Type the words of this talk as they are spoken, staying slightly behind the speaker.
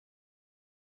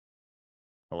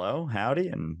Hello, howdy,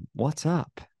 and what's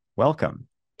up? Welcome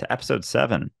to episode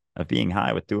 7 of Being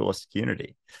High with Dualistic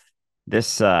Unity.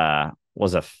 This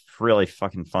was a really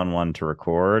fucking fun one to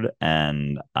record,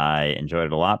 and I enjoyed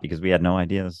it a lot because we had no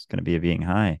idea this was going to be a Being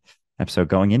High episode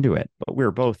going into it. But we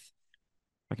were both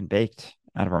fucking baked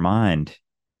out of our mind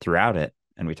throughout it,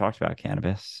 and we talked about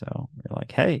cannabis. So we are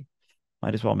like, hey,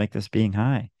 might as well make this Being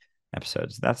High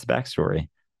episodes. That's the backstory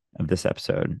of this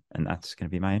episode, and that's going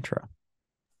to be my intro.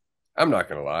 I'm not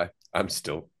going to lie. I'm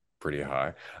still pretty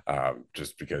high,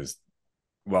 just because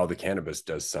while the cannabis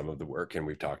does some of the work, and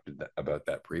we've talked about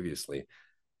that previously,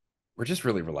 we're just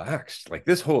really relaxed. Like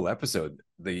this whole episode,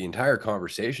 the entire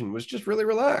conversation was just really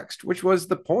relaxed, which was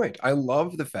the point. I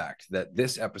love the fact that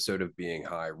this episode of Being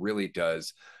High really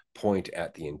does point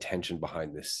at the intention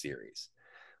behind this series,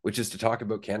 which is to talk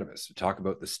about cannabis, to talk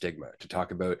about the stigma, to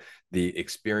talk about the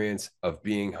experience of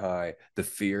being high, the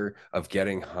fear of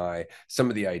getting high, some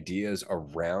of the ideas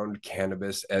around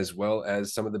cannabis, as well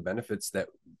as some of the benefits that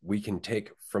we can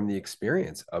take from the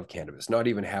experience of cannabis, not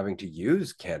even having to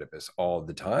use cannabis all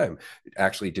the time,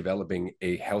 actually developing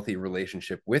a healthy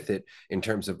relationship with it in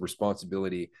terms of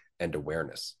responsibility and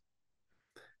awareness.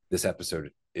 This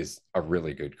episode is a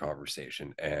really good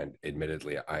conversation. And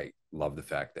admittedly, I love the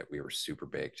fact that we were super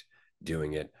baked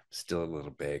doing it, still a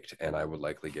little baked, and I would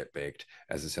likely get baked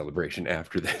as a celebration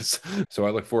after this. So I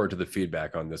look forward to the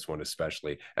feedback on this one,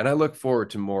 especially. And I look forward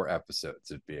to more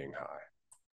episodes of Being High.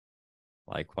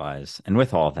 Likewise. And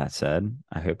with all of that said,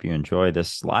 I hope you enjoy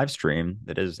this live stream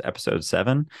that is episode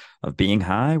 7 of Being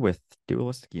High with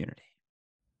Dualistic Unity.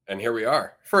 And here we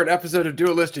are for an episode of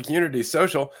Dualistic Unity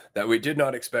Social that we did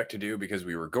not expect to do because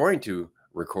we were going to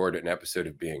record an episode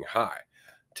of Being High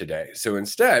today. So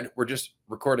instead, we're just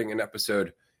recording an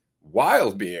episode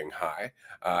while being high.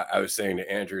 I was saying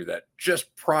to Andrew that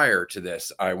just prior to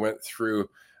this, I went through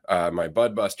my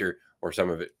Bud Buster, or some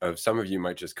of you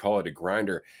might just call it a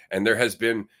grinder, and there has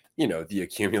been, the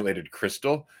accumulated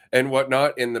crystal and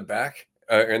whatnot in the back,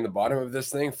 in the bottom of this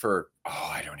thing for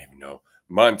I don't even know,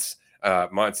 months,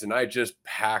 and I just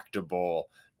packed a bowl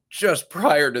just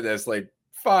prior to this, like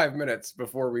 5 minutes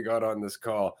before we got on this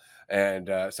call, and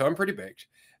so I'm pretty baked.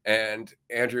 And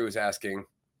Andrew was asking,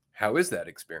 how is that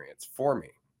experience for me?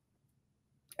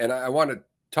 And I want to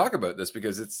talk about this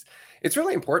because it's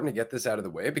really important to get this out of the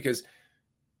way, because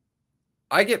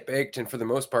I get baked, and for the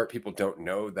most part, people don't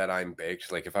know that I'm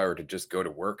baked. Like if I were to just go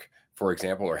to work, for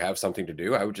example, or have something to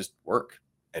do, I would just work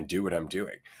and do what I'm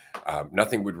doing.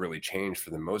 Nothing would really change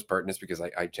for the most part, and it's because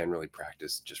I generally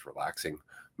practice just relaxing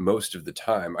most of the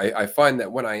time. I find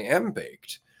that when I am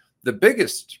baked, the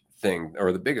biggest thing,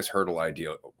 or the biggest hurdle I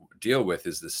deal with,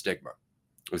 is the stigma,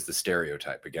 was the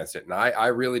stereotype against it. And I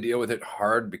really deal with it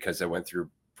hard because I went through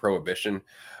prohibition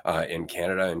in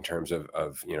Canada in terms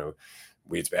of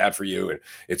weed's bad for you, and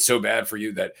it's so bad for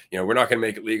you that we're not going to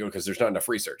make it legal because there's not enough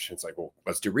research. It's like, well,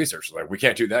 let's do research. Like we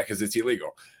can't do that because it's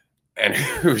illegal. And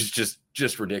it was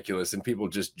just ridiculous, and people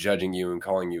just judging you and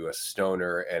calling you a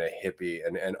stoner and a hippie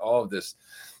and all of this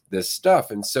stuff.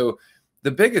 And so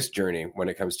the biggest journey when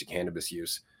it comes to cannabis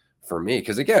use for me,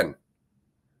 because again,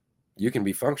 you can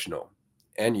be functional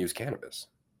and use cannabis.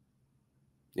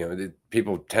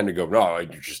 People tend to go, no,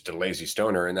 you're just a lazy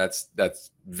stoner. And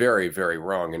that's very, very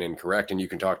wrong and incorrect. And you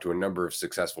can talk to a number of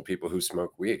successful people who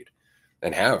smoke weed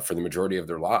and have for the majority of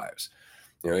their lives.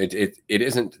 It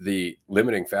isn't the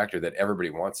limiting factor that everybody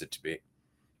wants it to be,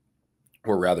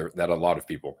 or rather that a lot of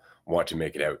people want to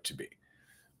make it out to be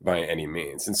by any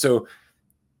means. And so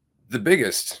the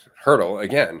biggest hurdle,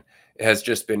 again, has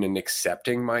just been in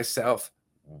accepting myself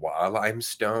while I'm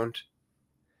stoned,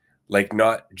 like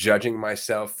not judging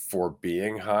myself for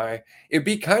being high. It'd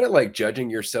be kind of like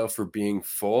judging yourself for being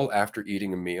full after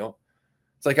eating a meal.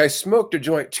 It's like I smoked a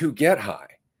joint to get high.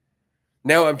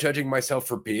 Now I'm judging myself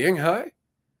for being high.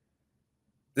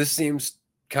 This seems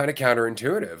kind of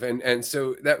counterintuitive. And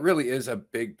so that really is a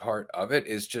big part of it,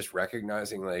 is just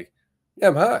recognizing like, yeah,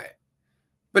 I'm high.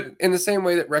 But in the same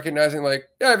way that recognizing like,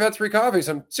 yeah, I've had 3 coffees,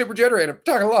 I'm super jittery, and I'm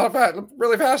talking a lot of fat,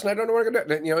 really fast, and I don't know what I'm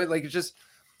gonna do. Like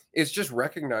it's just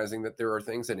recognizing that there are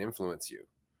things that influence you,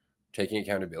 taking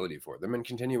accountability for them, and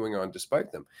continuing on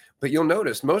despite them. But you'll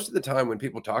notice most of the time when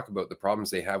people talk about the problems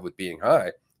they have with being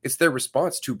high, it's their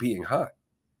response to being high.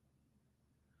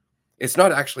 It's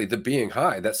not actually the being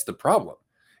high that's the problem.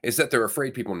 It's that they're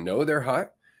afraid people know they're high.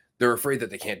 They're afraid that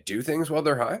they can't do things while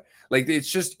they're high. Like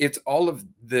it's all of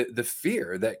the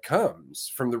fear that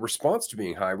comes from the response to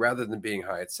being high rather than being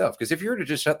high itself. Because if you were to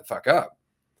just shut the fuck up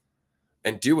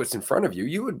and do what's in front of you,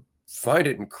 you would find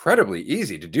it incredibly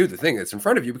easy to do the thing that's in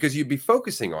front of you because you'd be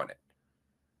focusing on it.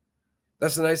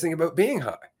 That's the nice thing about being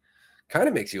high, kind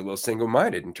of makes you a little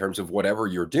single-minded in terms of whatever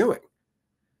you're doing.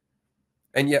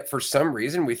 And yet, for some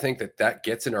reason, we think that that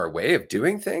gets in our way of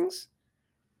doing things.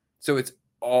 So it's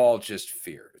all just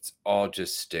fear. It's all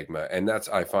just stigma. And that's,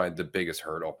 I find, the biggest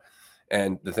hurdle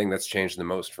and the thing that's changed the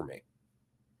most for me.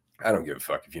 I don't give a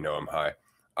fuck if you know I'm high.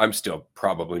 I'm still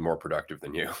probably more productive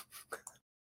than you.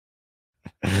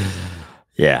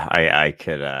 Yeah, I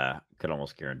could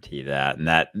almost guarantee that. And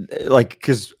that, like,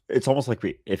 because it's almost like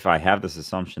if I have this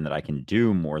assumption that I can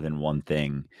do more than one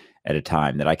thing at a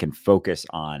time, that I can focus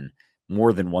on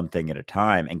more than one thing at a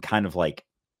time and kind of like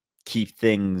keep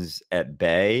things at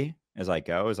bay as I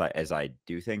go, as I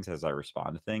do things, as I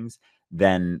respond to things,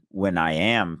 then when I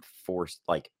am forced,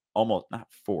 like almost not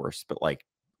forced, but like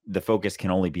the focus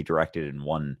can only be directed in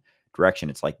one direction.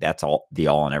 It's like that's all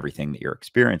and everything that you're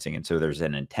experiencing. And so there's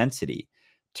an intensity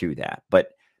to that.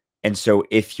 And so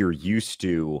if you're used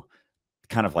to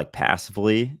kind of like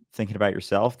passively thinking about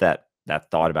yourself, that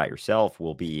thought about yourself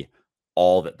will be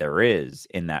all that there is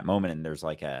in that moment. And there's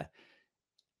like a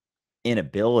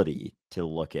inability to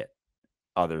look at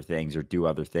other things or do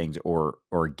other things or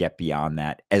get beyond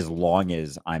that, as long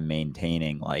as I'm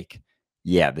maintaining like,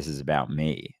 yeah, this is about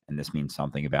me and this means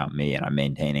something about me and I'm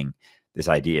maintaining this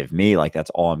idea of me, like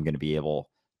that's all I'm going to be able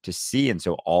to see. And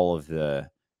so all of the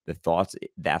thoughts,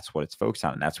 that's what it's focused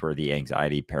on, and that's where the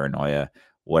anxiety, paranoia,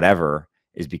 whatever,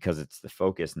 is, because it's the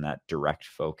focus and that direct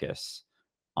focus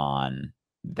on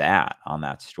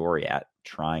that story, at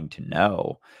trying to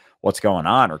know what's going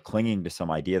on or clinging to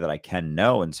some idea that I can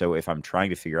know. And so if I'm trying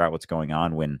to figure out what's going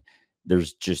on when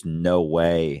there's just no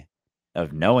way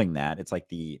of knowing that, it's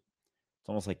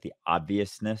almost like the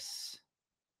obviousness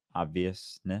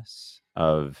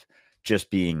of just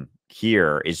being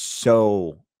here is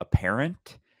so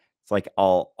apparent. It's like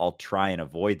I'll try and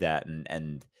avoid that,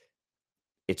 and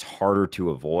it's harder to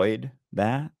avoid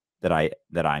that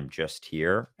I'm just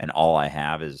here and all I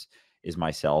have is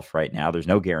myself right now. There's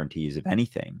no guarantees of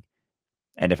anything.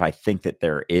 And if I think that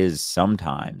there is,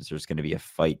 sometimes there's going to be a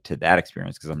fight to that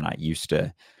experience because I'm not used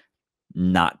to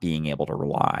not being able to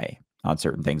rely on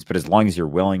certain things. But as long as you're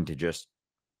willing to just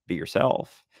be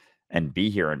yourself and be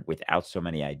here, and without so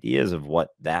many ideas of what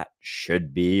that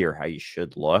should be or how you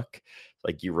should look,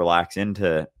 like you relax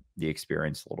into the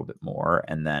experience a little bit more,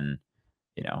 and then,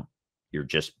 you know, you're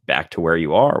just back to where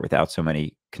you are without so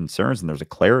many concerns. And there's a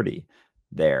clarity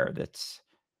there that's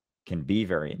can be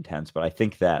very intense. But I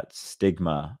think that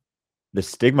the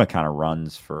stigma kind of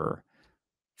runs for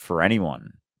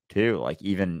anyone too. Like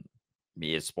even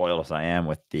me, as spoiled as I am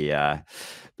with the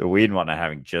weed and whatnot,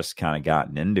 having just kind of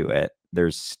gotten into it,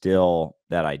 there's still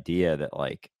that idea that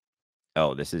like,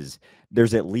 oh,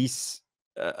 there's at least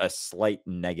a slight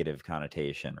negative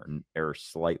connotation or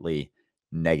slightly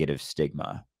negative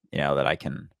stigma, that I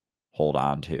can hold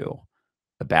on to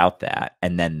about that.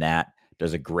 And then that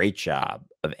does a great job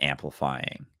of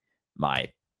amplifying my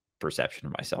perception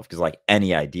of myself. Because like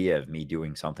any idea of me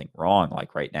doing something wrong,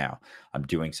 like right now, I'm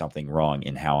doing something wrong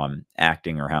in how I'm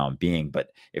acting or how I'm being. But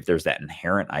if there's that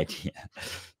inherent idea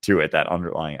to it, that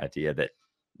underlying idea that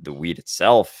the weed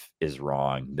itself is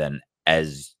wrong, then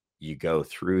as you go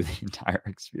through the entire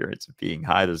experience of being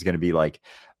high, there's going to be like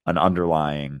an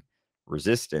underlying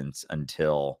resistance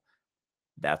until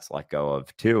that's let go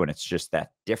of too. And it's just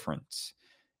that difference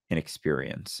in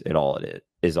experience. It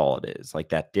is all it is. Like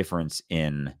that difference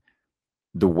in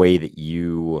the way that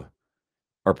you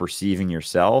are perceiving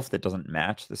yourself that doesn't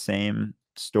match the same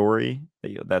story,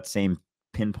 that same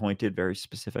pinpointed, very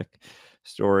specific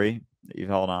story that you've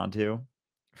held on to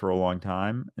for a long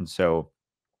time. And so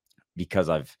because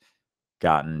I've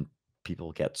gotten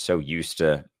people get so used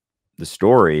to the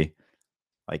story,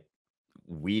 like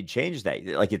we changed that.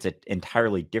 Like it's an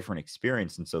entirely different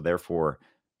experience. And so therefore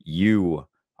you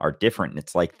are different. And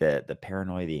it's like the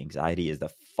paranoia, the anxiety is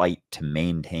the fight to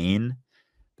maintain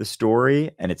the story.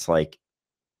 And it's like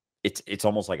it's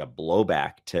almost like a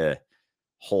blowback to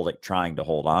trying to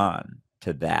hold on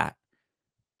to that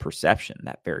perception,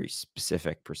 that very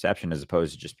specific perception, as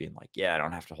opposed to just being like, yeah, I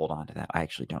don't have to hold on to that. I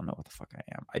actually don't know what the fuck I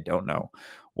am. I don't know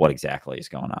what exactly is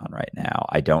going on right now.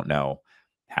 I don't know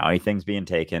how anything's being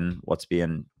taken, what's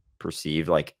being perceived.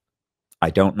 Like, I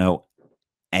don't know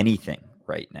anything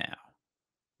right now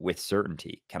with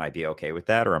certainty. Can I be okay with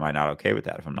that, or am I not okay with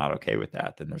that? If I'm not okay with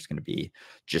that, then there's going to be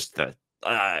just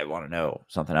I want to know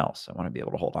something else. I want to be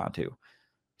able to hold on to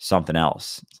something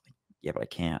else. It's like, yeah, but I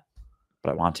can't, but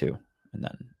I want to. And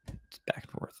then it's back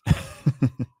and forth.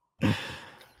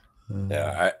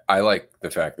 Yeah, I like the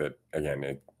fact that,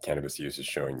 again, cannabis use is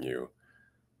showing you,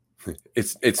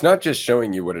 it's not just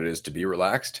showing you what it is to be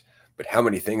relaxed, but how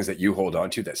many things that you hold on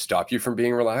to that stop you from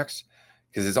being relaxed.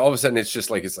 Because it's all of a sudden it's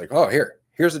like, oh,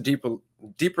 here's a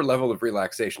deeper level of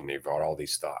relaxation. And you've got all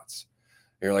these thoughts.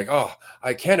 And you're like, oh,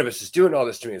 cannabis is doing all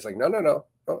this to me. It's like, no.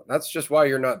 That's just why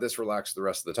you're not this relaxed the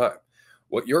rest of the time.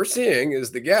 What you're seeing is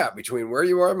the gap between where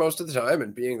you are most of the time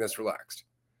and being this relaxed.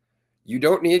 You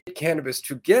don't need cannabis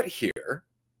to get here.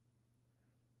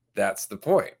 That's the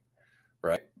point,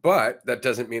 right? But that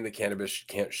doesn't mean that cannabis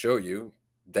can't show you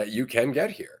that you can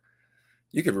get here.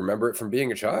 You could remember it from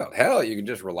being a child. Hell, you can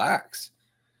just relax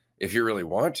if you really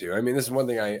want to. I mean, this is one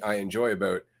thing I enjoy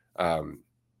about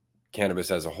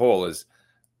cannabis as a whole is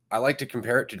I like to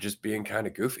compare it to just being kind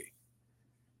of goofy.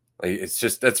 Like it's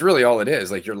just that's really all it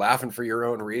is. Like you're laughing for your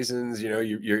own reasons. You know,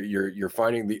 you're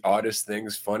finding the oddest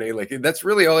things funny. Like that's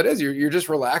really all it is. You're just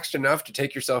relaxed enough to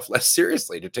take yourself less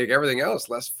seriously, to take everything else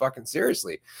less fucking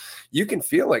seriously. You can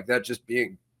feel like that just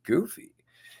being goofy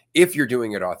if you're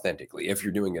doing it authentically, if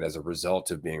you're doing it as a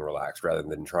result of being relaxed rather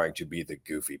than trying to be the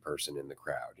goofy person in the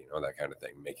crowd, you know, that kind of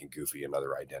thing, making goofy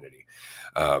another identity.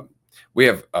 We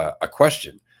have a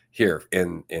question here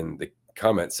in the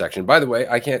comment section. By the way,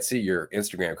 I can't see your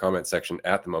Instagram comment section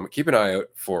at the moment. Keep an eye out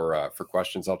for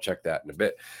questions. I'll check that in a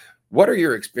bit. What are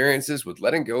your experiences with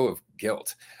letting go of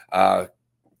guilt?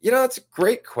 It's a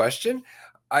great question.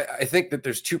 I think that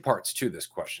there's two parts to this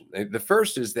question. The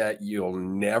first is that you'll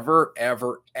never,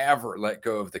 ever, ever let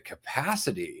go of the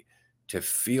capacity to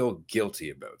feel guilty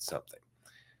about something.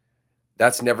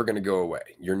 That's never going to go away.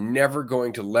 You're never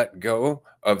going to let go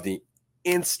of the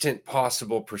instant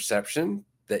possible perception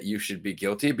that you should be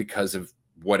guilty because of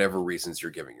whatever reasons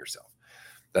you're giving yourself.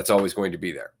 That's always going to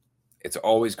be there. It's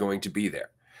always going to be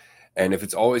there. And if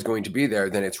it's always going to be there,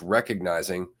 then it's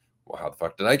recognizing, well, how the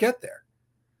fuck did I get there?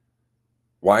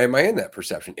 Why am I in that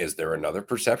perception? Is there another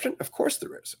perception? Of course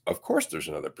there is. Of course there's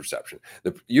another perception.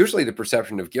 Usually the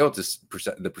perception of guilt is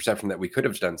the perception that we could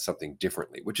have done something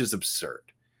differently, which is absurd,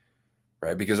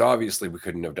 right? Because obviously we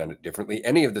couldn't have done it differently.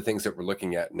 Any of the things that we're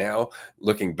looking at now,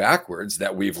 looking backwards,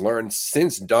 that we've learned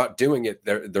since not doing it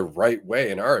the right way,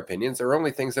 in our opinions, are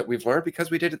only things that we've learned because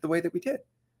we did it the way that we did.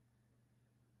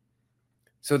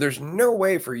 So there's no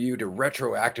way for you to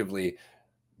retroactively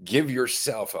give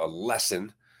yourself a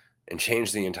lesson and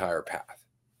change the entire path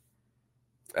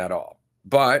at all.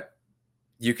 But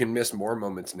you can miss more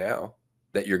moments now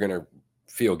that you're going to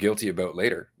feel guilty about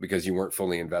later because you weren't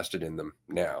fully invested in them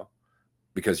now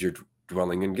because you're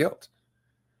dwelling in guilt.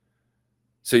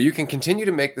 So you can continue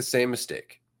to make the same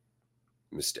mistake,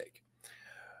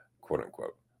 quote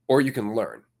unquote, or you can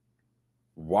learn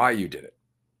why you did it,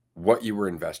 what you were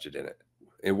invested in it,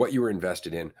 and what you were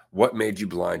invested in, what made you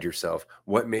blind yourself,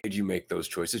 what made you make those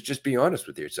choices. Just be honest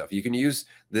with yourself. You can use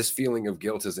this feeling of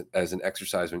guilt as an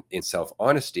exercise in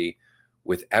self-honesty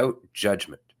without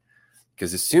judgment.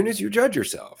 Because as soon as you judge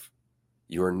yourself,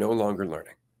 you are no longer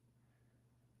learning.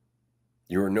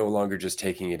 You are no longer just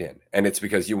taking it in. And it's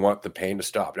because you want the pain to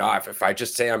stop. If I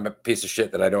just say I'm a piece of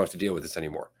shit, then I don't have to deal with this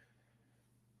anymore.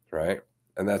 Right?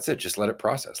 And that's it. Just let it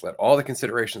process. Let all the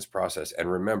considerations process. And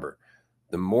remember,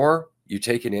 the more you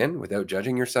take it in without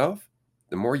judging yourself,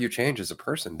 the more you change as a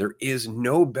person. There is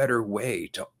no better way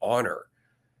to honor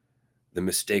the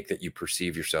mistake that you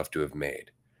perceive yourself to have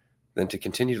made than to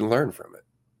continue to learn from it.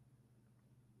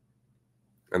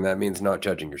 And that means not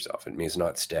judging yourself. It means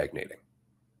not stagnating.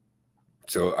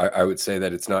 So I would say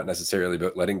that it's not necessarily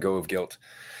about letting go of guilt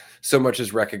so much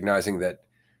as recognizing that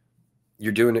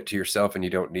you're doing it to yourself and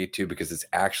you don't need to, because it's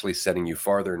actually setting you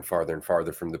farther and farther and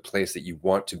farther from the place that you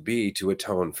want to be to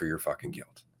atone for your fucking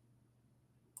guilt.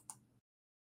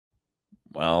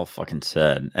 Well, fucking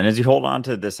said. And as you hold on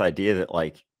to this idea that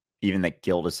like even that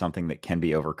guilt is something that can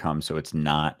be overcome, so it's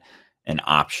not an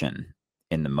option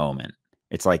in the moment.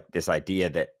 It's like this idea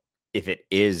that if it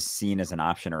is seen as an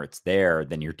option or it's there,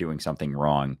 then you're doing something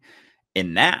wrong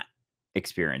in that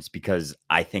experience, because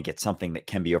I think it's something that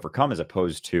can be overcome, as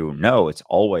opposed to no, it's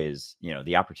always,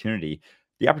 the opportunity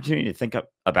to think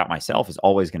about myself is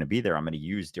always going to be there. I'm going to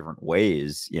use different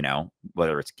ways,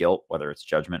 whether it's guilt, whether it's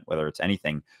judgment, whether it's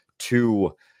anything,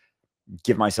 to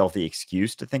give myself the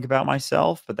excuse to think about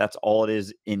myself. But that's all it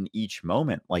is in each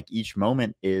moment. Like each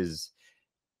moment is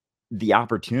the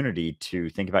opportunity to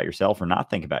think about yourself or not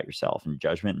think about yourself, and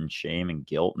judgment and shame and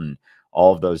guilt and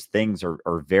all of those things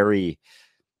are very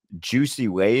juicy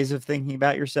ways of thinking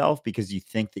about yourself, because you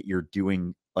think that you're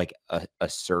doing like a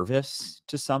service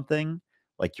to something,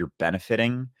 like you're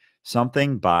benefiting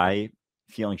something by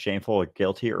feeling shameful or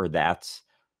guilty, or that's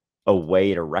a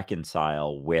way to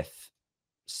reconcile with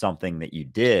something that you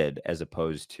did, as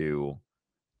opposed to,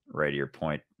 right to your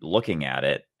point, looking at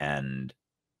it and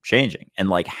changing. And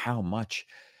like how much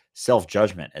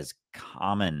self-judgment, as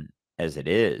common as it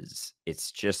is,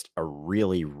 it's just a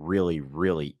really, really,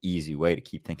 really easy way to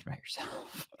keep thinking about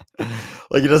yourself.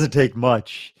 Like, it doesn't take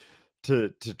much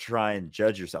to try and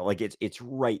judge yourself. Like, it's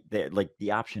right there. Like, the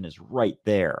option is right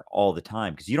there all the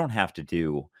time, because you don't have to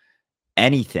do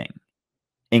anything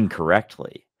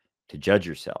incorrectly to judge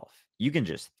yourself. You can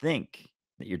just think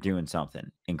that you're doing something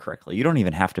incorrectly. You don't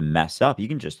even have to mess up. You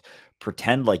can just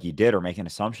pretend like you did or make an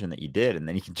assumption that you did, and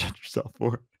then you can judge yourself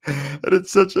for it. And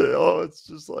it's such a, it's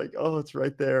just like, it's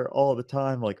right there all the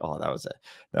time. Like, that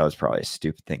was probably a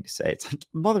stupid thing to say. It's like,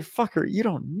 motherfucker, you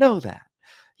don't know that.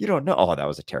 You don't know. Oh, that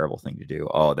was a terrible thing to do.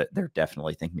 Oh, that they're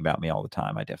definitely thinking about me all the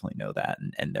time. I definitely know that.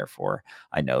 And therefore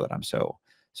I know that I'm so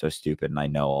stupid, and I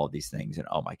know all these things, and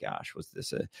oh my gosh, was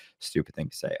this a stupid thing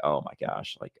to say? Oh my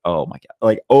gosh, like, oh my god,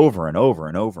 like, over and over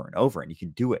and over and over. And you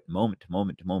can do it moment to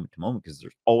moment to moment to moment, because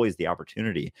there's always the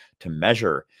opportunity to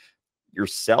measure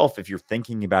yourself, if you're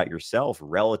thinking about yourself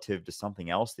relative to something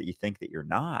else that you think that you're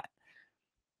not.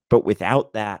 But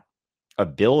without that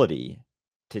ability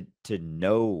to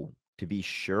know, to be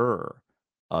sure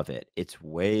of it, it's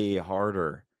way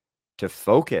harder to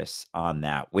focus on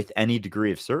that with any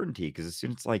degree of certainty. Because as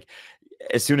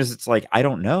soon as it's like, I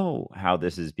don't know how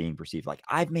this is being perceived. Like,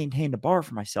 I've maintained a bar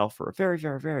for myself for a very,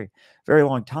 very, very, very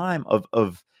long time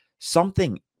of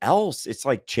something else. It's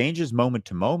like changes moment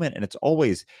to moment, and it's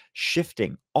always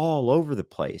shifting all over the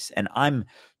place. And I'm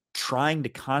trying to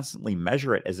constantly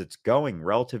measure it as it's going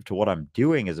relative to what I'm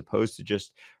doing, as opposed to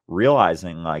just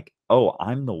realizing, like, oh,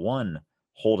 I'm the one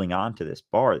holding on to this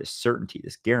bar, this certainty,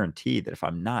 this guarantee that if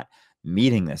I'm not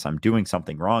meeting this, I'm doing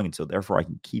something wrong. And so therefore I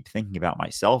can keep thinking about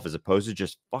myself, as opposed to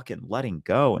just fucking letting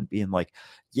go and being like,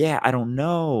 yeah, I don't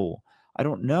know. I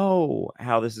don't know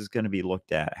how this is going to be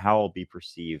looked at, how I'll be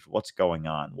perceived, what's going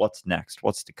on, what's next,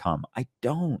 what's to come.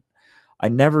 I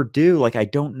never do. Like, I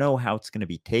don't know how it's going to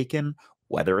be taken,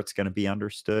 whether it's going to be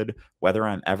understood, whether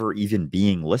I'm ever even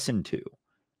being listened to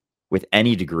with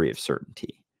any degree of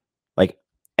certainty. Like,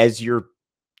 as you're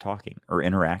talking or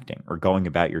interacting or going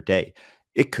about your day,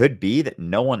 it could be that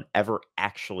no one ever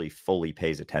actually fully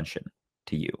pays attention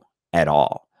to you at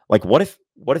all. Like, what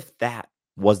if that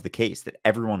was the case, that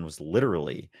everyone was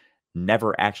literally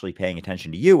never actually paying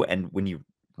attention to you? And when you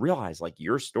realize, like,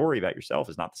 your story about yourself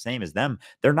is not the same as them,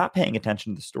 they're not paying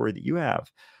attention to the story that you have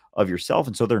of yourself,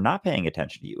 and so they're not paying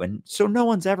attention to you, and so no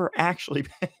one's ever actually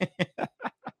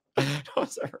no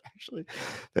one's ever actually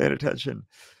paying attention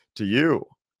to you,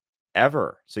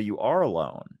 ever. So you are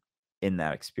alone in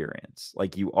that experience.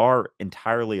 Like, you are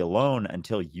entirely alone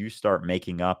until you start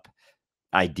making up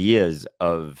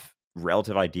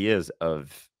relative ideas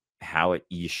of how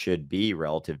you should be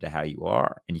relative to how you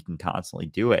are. And you can constantly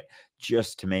do it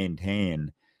just to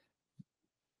maintain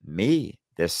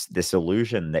this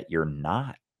illusion that I'm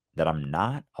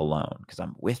not alone, because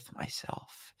I'm with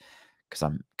myself, because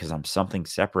I'm something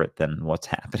separate than what's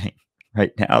happening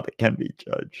right now, that can be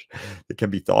judged, that can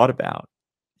be thought about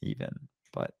even.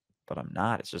 But I'm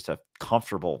not. It's just a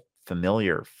comfortable,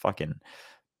 familiar, fucking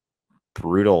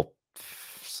brutal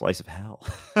slice of hell.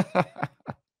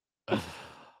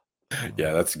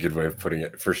 Yeah, that's a good way of putting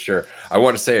it, for sure. I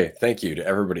want to say thank you to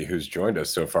everybody who's joined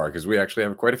us so far, because we actually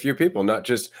have quite a few people, not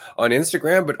just on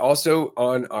Instagram, but also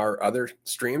on our other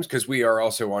streams, because we are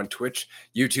also on Twitch,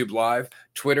 YouTube Live,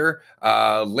 Twitter,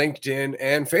 LinkedIn,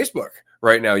 and Facebook.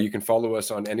 Right now, you can follow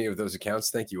us on any of those accounts.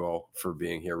 Thank you all for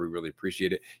being here. We really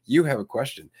appreciate it. You have a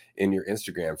question in your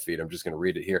Instagram feed. I'm just going to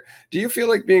read it here. Do you feel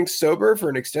like being sober for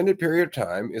an extended period of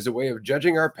time is a way of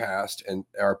judging our past and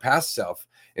our past self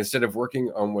instead of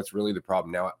working on what's really the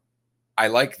problem? Now, I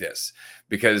like this,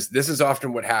 because this is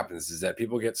often what happens, is that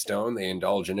people get stoned, they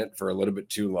indulge in it for a little bit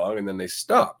too long, and then they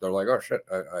stop. They're like, oh shit,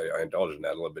 I indulged in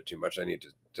that a little bit too much. I need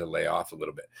to lay off a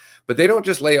little bit. But they don't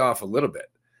just lay off a little bit.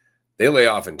 They lay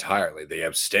off entirely. They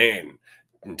abstain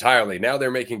entirely. Now they're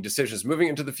making decisions moving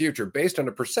into the future based on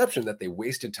a perception that they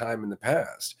wasted time in the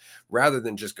past, rather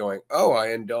than just going, oh,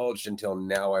 I indulged until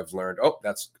now I've learned, oh,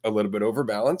 that's a little bit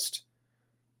overbalanced.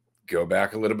 Go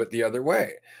back a little bit the other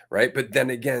way, right? But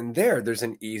then again, there's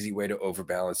an easy way to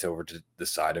overbalance over to the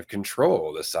side of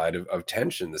control, the side of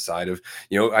tension, the side of,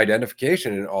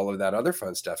 identification, and all of that other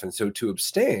fun stuff. And so to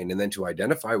abstain and then to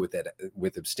identify with that,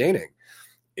 with abstaining,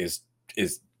 is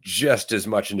just as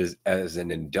much as an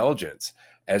indulgence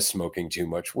as smoking too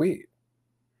much weed,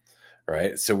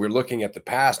 right? So we're looking at the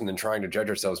past and then trying to judge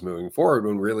ourselves moving forward,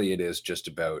 when really it is just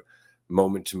about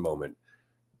moment to moment,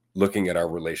 looking at our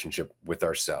relationship with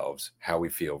ourselves, how we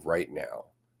feel right now,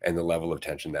 and the level of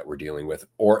tension that we're dealing with,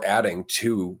 or adding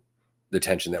to the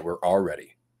tension that we're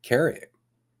already carrying,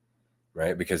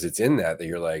 right? Because it's in that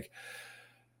you're like,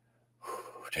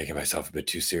 taking myself a bit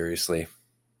too seriously.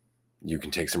 you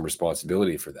can take some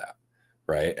responsibility for that.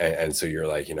 Right. And so you're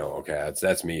like, okay,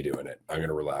 that's me doing it. I'm going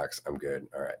to relax. I'm good.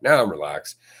 All right. Now I'm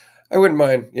relaxed. I wouldn't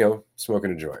mind,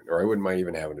 smoking a joint, or I wouldn't mind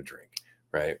even having a drink.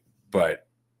 Right. But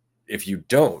if you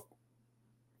don't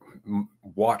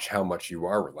watch how much you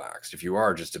are relaxed, if you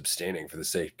are just abstaining for the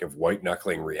sake of white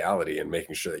knuckling reality and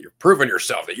making sure that you're proving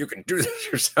yourself that you can do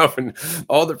this yourself, and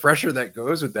all the pressure that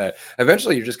goes with that,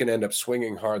 eventually you're just going to end up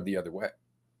swinging hard the other way.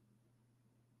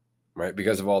 Right.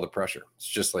 Because of all the pressure. It's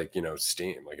just like,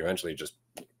 steam, like eventually just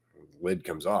lid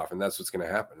comes off, and that's what's going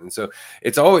to happen. And so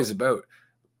it's always about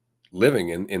living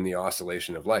in the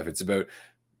oscillation of life. It's about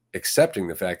accepting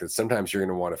the fact that sometimes you're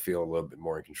going to want to feel a little bit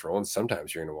more in control, and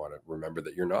sometimes you're going to want to remember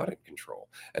that you're not in control.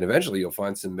 And eventually you'll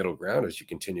find some middle ground as you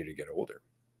continue to get older.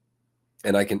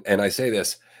 And I say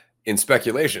this in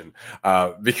speculation,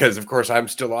 because of course I'm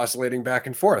still oscillating back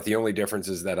and forth. The only difference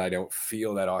is that I don't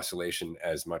feel that oscillation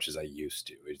as much as I used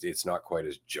to. It's not quite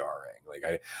as jarring.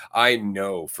 Like I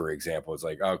know, for example, it's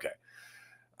like, okay,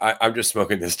 I'm just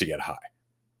smoking this to get high,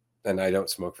 and I don't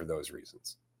smoke for those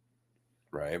reasons.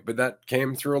 Right. But that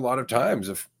came through a lot of times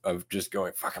of just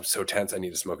going, fuck, I'm so tense, I need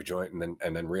to smoke a joint.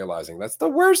 And then realizing that's the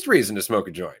worst reason to smoke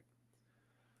a joint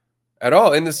at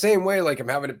all. In the same way, like I'm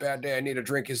having a bad day, I need a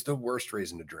drink is the worst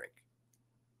reason to drink.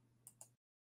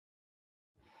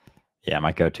 Yeah,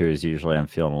 my go-to is usually I'm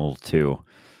feeling a little too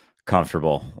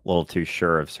comfortable, a little too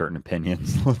sure of certain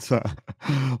opinions. Let's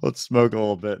smoke a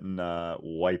little bit and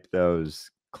wipe those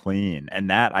clean. And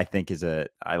that, I think,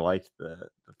 I like the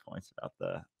points about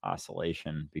the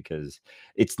oscillation, because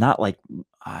it's not like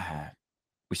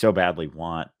we so badly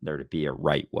want there to be a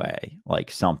right way,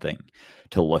 like something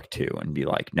to look to and be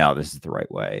like, no, this is the right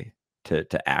way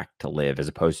to act, to live, as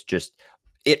opposed to just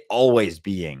it always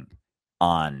being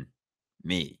on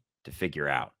me to figure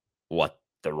out what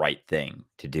the right thing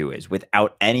to do is,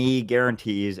 without any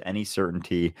guarantees, any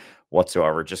certainty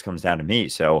whatsoever. It just comes down to me.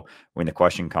 So when the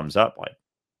question comes up, like,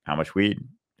 how much weed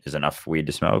is enough weed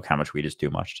to smoke? How much weed is too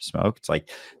much to smoke? It's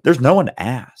like, there's no one to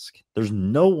ask. There's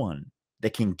no one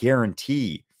that can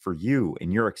guarantee for you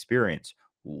in your experience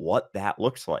what that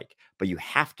looks like. But you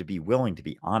have to be willing to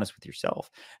be honest with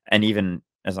yourself. And even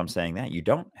as I'm saying that, you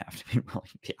don't have to be willing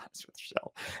to be honest with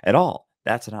yourself at all.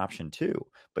 That's an option too.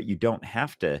 But you don't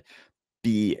have to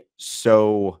be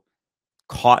so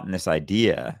caught in this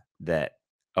idea that,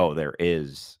 oh, there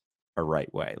is a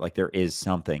right way. Like there is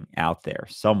something out there,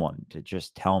 someone to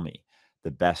just tell me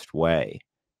the best way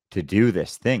to do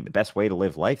this thing, the best way to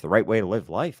live life, the right way to live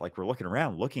life. Like we're looking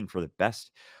around looking for the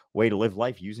best way to live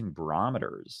life using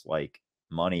barometers like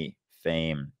money,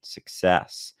 fame,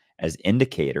 success as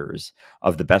indicators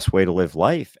of the best way to live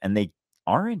life. And they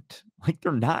aren't, like,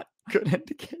 they're not good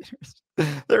indicators.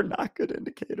 They're not good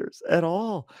indicators at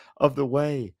all of the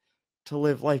way to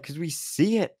live life, because we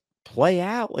see it play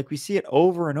out. Like we see it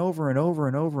over and over and over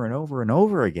and over and over and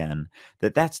over again,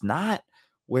 that's not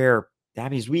where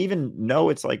that means. We even know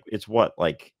it's like, it's what,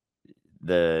 like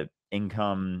the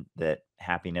income that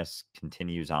happiness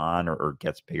continues on, or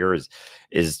gets bigger,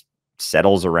 is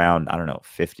settles around, I don't know,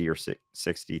 50 or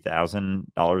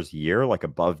 $60,000 a year. Like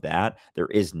above that, there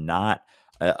is not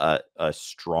a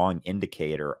strong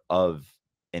indicator of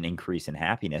an increase in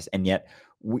happiness. And yet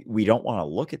we don't want to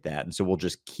look at that. And so we'll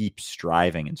just keep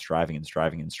striving and striving and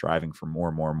striving and striving for more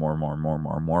and more and more and more and more and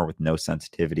more and more, with no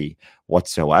sensitivity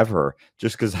whatsoever,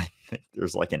 just because I think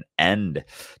there's like an end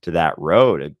to that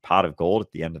road, a pot of gold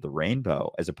at the end of the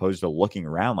rainbow, as opposed to looking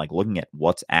around, like looking at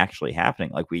what's actually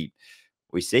happening. Like we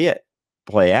see it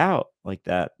play out, like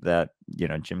that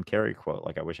Jim Carrey quote,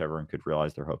 like, I wish everyone could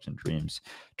realize their hopes and dreams,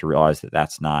 to realize that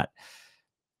that's not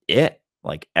it,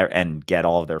 like, and get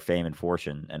all of their fame and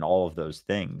fortune and all of those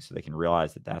things, so they can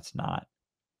realize that that's not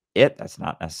it. That's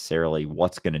not necessarily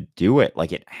what's going to do it.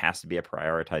 Like, it has to be a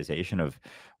prioritization of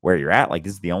where you're at. Like,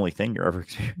 this is the only thing you're ever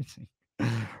experiencing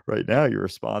right now, your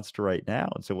response to right now.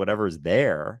 And so whatever is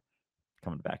there,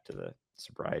 coming back to the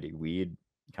sobriety weed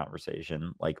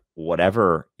conversation, like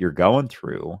whatever you're going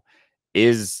through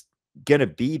is going to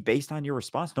be based on your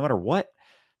response, no matter what,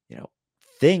 you know,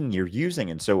 thing you're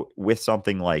using. And so with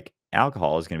something like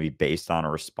alcohol is going to be based on a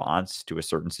response to a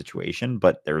certain situation,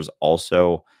 but there's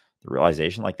also the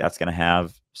realization, like, that's going to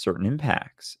have certain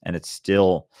impacts, and it's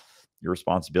still your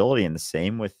responsibility. And the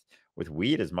same with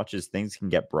weed, as much as things can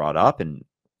get brought up, and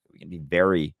we can be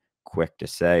very quick to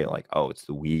say like, oh, it's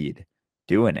the weed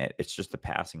doing it. It's just the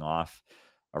passing off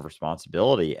of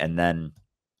responsibility. And then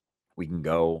we can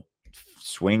go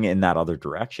swing in that other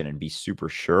direction and be super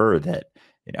sure that,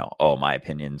 oh, my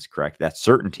opinion's correct. That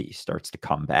certainty starts to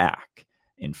come back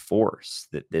in force,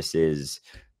 that this is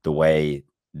the way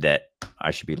that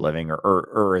I should be living,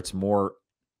 or it's more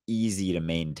easy to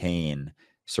maintain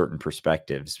certain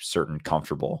perspectives, certain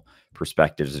comfortable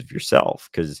perspectives of yourself,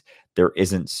 because there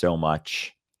isn't so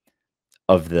much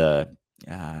of the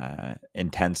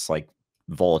intense like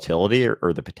volatility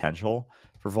or the potential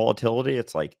for volatility.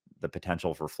 It's like the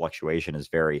potential for fluctuation is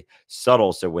very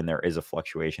subtle. So when there is a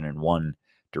fluctuation in one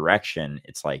direction,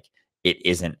 it's like it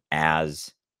isn't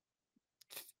as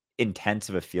intense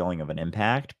of a feeling of an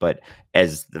impact. But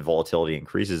as the volatility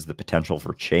increases, the potential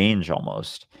for change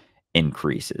almost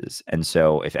increases. And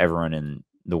so if everyone in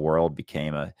the world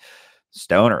became a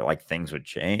stoner, like things would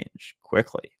change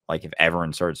quickly. Like if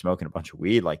everyone started smoking a bunch of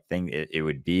weed, like it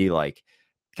would be like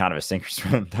kind of a sink or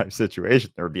swim type situation.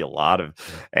 There would be a lot of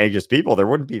anxious people. There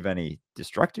wouldn't be any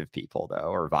destructive people though,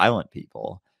 or violent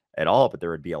people at all, but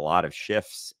there would be a lot of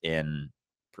shifts in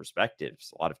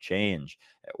perspectives, a lot of change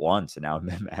at once. And now I'm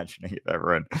imagining if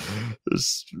everyone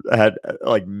just had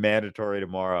like mandatory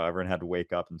tomorrow, everyone had to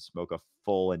wake up and smoke a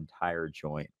full entire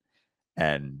joint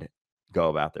and go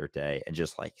about their day and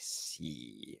just like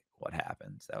see what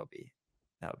happens. That would be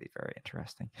very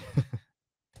interesting.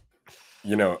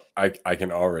 I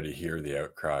can already hear the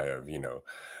outcry of,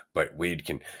 but weed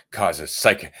can cause a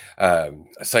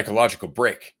psychological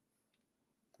break.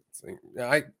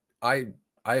 I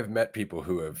I have met people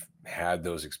who have had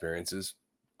those experiences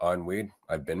on weed.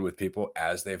 I've been with people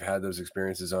as they've had those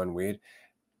experiences on weed.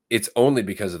 It's only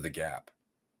because of the gap.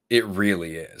 It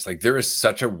really is. Like there is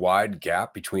such a wide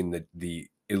gap between the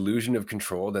illusion of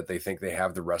control that they think they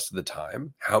have the rest of the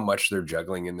time, how much they're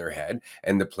juggling in their head,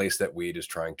 and the place that weed is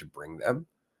trying to bring them,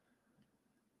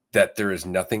 that there is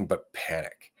nothing but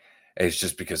panic. And it's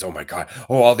just because, oh my God,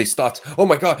 oh, all these thoughts, oh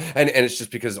my God. And it's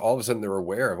just because all of a sudden they're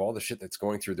aware of all the shit that's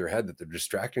going through their head that they're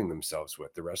distracting themselves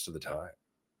with the rest of the time.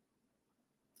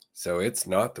 So it's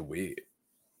not the weed.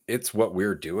 It's what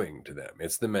we're doing to them.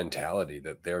 It's the mentality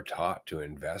that they're taught to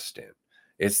invest in.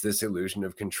 It's this illusion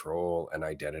of control and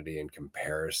identity and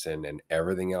comparison and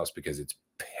everything else because it's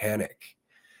panic.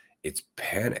 It's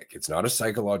panic. It's not a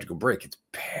psychological break. It's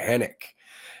panic.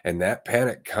 And that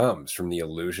panic comes from the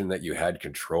illusion that you had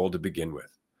control to begin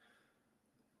with.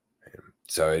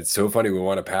 So it's so funny. We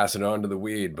want to pass it on to the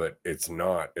weed, but it's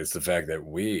not. It's the fact that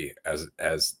we,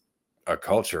 as a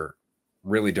culture,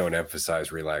 really don't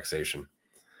emphasize relaxation.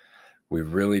 We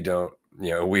really don't.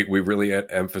 We really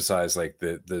emphasize like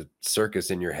the circus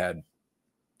in your head.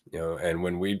 And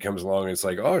when weed comes along, it's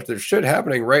like, oh, there's shit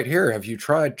happening right here. Have you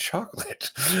tried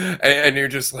chocolate? And you're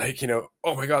just like,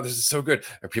 oh my God, this is so good.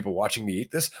 Are people watching me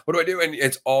eat this? What do I do? And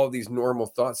it's all these normal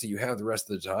thoughts that you have the rest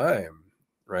of the time,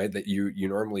 right? That you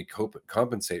normally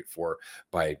compensate for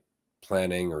by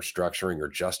planning or structuring or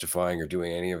justifying or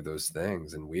doing any of those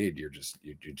things. And weed, you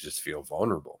just feel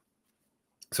vulnerable.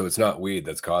 So it's not weed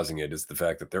that's causing it. It's the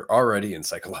fact that they're already in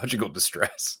psychological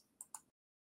distress.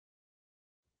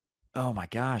 Oh my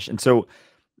gosh. And so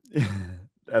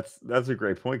that's a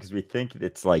great point, because we think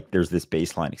it's like there's this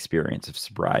baseline experience of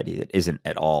sobriety that isn't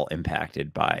at all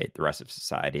impacted by the rest of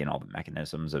society and all the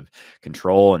mechanisms of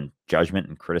control and judgment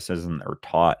and criticism that we're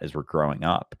taught as we're growing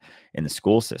up in the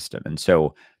school system. And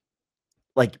so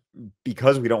like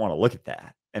because we don't want to look at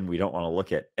that, and we don't want to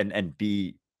look at and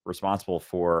be responsible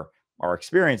for our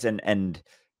experience, and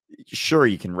sure,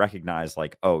 you can recognize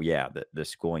like, oh yeah, the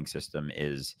schooling system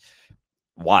is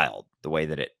wild, the way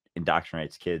that it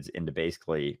indoctrinates kids into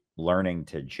basically learning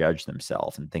to judge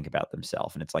themselves and think about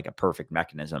themselves. And it's like a perfect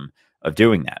mechanism of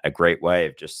doing that, a great way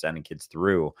of just sending kids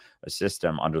through a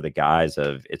system under the guise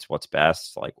of it's what's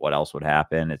best, like what else would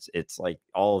happen. It's like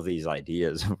all of these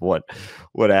ideas of what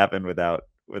would happen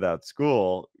without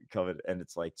school coming. And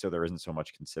it's like, so there isn't so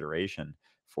much consideration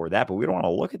for that. But we don't want to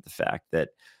look at the fact that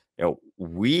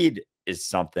weed is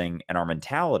something and our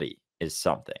mentality is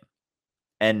something.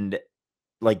 And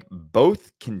like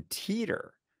both can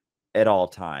teeter at all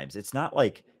times. It's not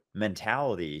like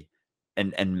mentality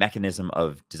and mechanism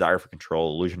of desire for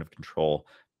control, illusion of control,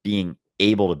 being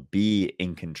able to be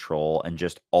in control and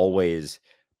just always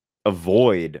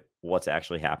avoid what's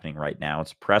actually happening right now and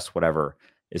suppress whatever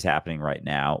is happening right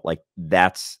now. Like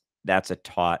that's a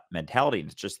taught mentality.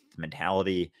 It's just the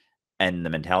mentality and the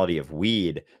mentality of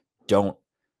weed don't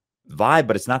vibe,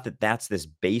 but it's not that that's this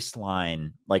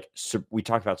baseline. Like we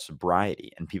talk about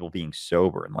sobriety and people being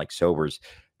sober, and like sober's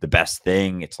the best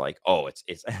thing. It's like, oh, it's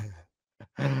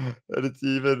and it's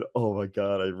even, oh my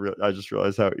God, I just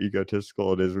realized how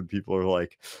egotistical it is when people are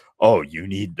like, oh, you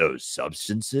need those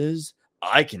substances?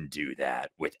 I can do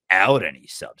that without any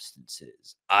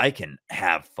substances. I can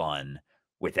have fun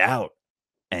without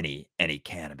any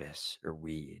cannabis or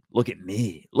weed. Look at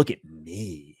me. Look at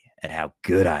me and how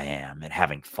good I am at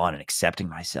having fun and accepting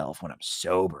myself when I'm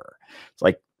sober. It's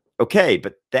like, okay,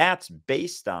 but that's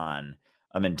based on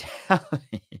a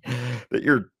mentality that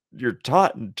you're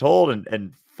taught and told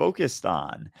and focused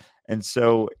on. And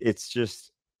so it's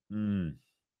just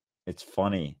it's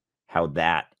funny how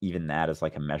even that is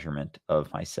like a measurement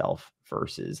of myself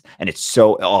versus, and it's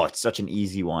such an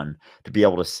easy one to be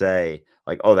able to say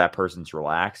like, oh, that person's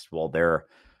relaxed. Well, they're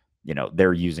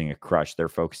using a crutch,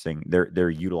 they're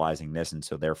utilizing this, and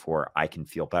so therefore I can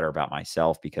feel better about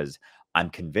myself because I'm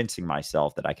convincing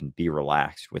myself that I can be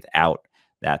relaxed without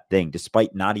that thing,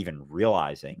 despite not even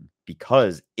realizing,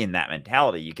 because in that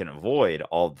mentality you can avoid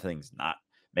all the things not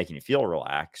making you feel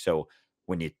relaxed. So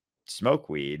when you smoke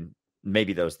weed,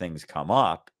 maybe those things come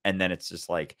up, and then it's just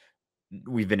like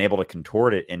we've been able to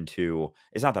contort it into,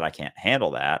 it's not that I can't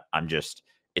handle that.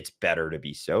 It's better to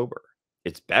be sober.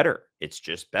 It's better. It's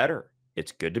just better.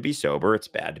 It's good to be sober. It's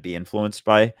bad to be influenced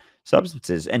by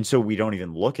substances. And so we don't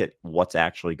even look at what's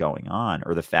actually going on,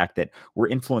 or the fact that we're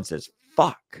influenced as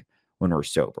fuck when we're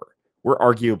sober. We're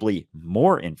arguably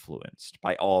more influenced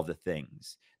by all of the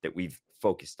things that we've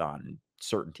focused on,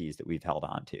 certainties that we've held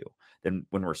on to. Then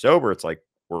when we're sober, it's like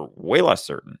we're way less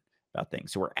certain about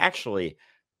things. So we're actually,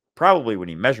 probably when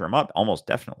you measure them up, almost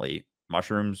definitely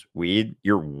mushrooms, weed,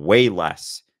 you're way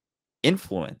less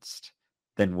influenced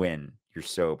than when you're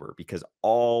sober, because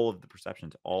all of the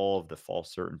perceptions, all of the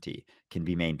false certainty can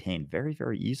be maintained very,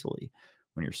 very easily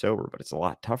when you're sober, but it's a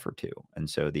lot tougher to. And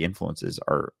so the influences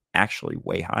are actually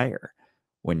way higher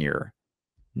when you're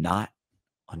not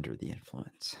under the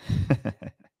influence.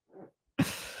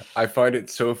 I find it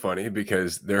so funny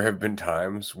because there have been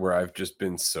times where I've just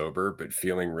been sober, but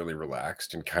feeling really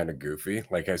relaxed and kind of goofy,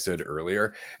 like I said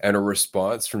earlier. And a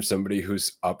response from somebody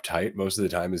who's uptight most of the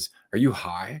time is, "Are you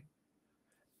high?"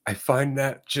 I find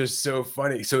that just so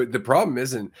funny. So the problem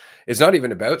it's not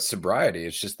even about sobriety.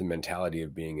 It's just the mentality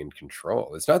of being in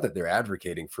control. It's not that they're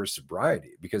advocating for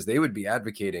sobriety, because they would be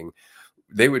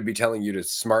telling you to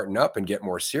smarten up and get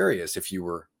more serious if you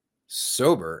were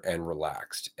sober and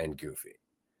relaxed and goofy.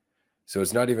 So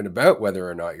it's not even about whether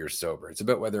or not you're sober. It's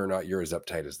about whether or not you're as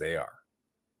uptight as they are.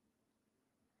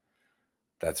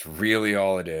 That's really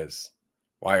all it is.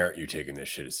 Why aren't you taking this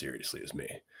shit as seriously as me?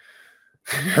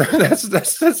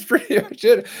 That's pretty much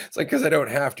it. It's like, because I don't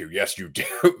have to. Yes, you do.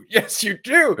 Yes, you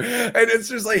do. And it's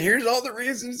just like, here's all the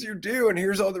reasons you do, and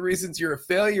here's all the reasons you're a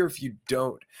failure if you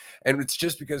don't. And it's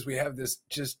just because we have this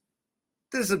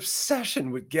obsession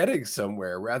with getting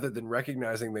somewhere, rather than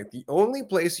recognizing that the only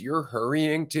place you're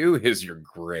hurrying to is your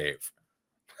grave.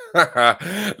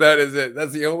 That is it.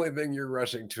 That's the only thing you're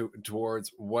rushing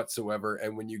towards whatsoever.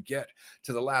 And when you get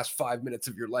to the last 5 minutes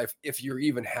of your life, if you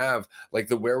even have like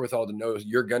the wherewithal to know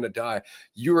you're gonna die,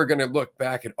 you are gonna look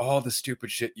back at all the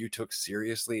stupid shit you took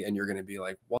seriously, and you're gonna be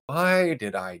like, why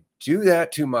did I do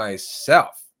that to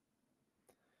myself?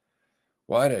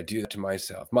 Why did I do that to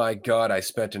myself? My God, I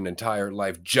spent an entire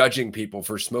life judging people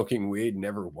for smoking weed,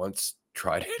 never once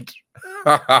tried it.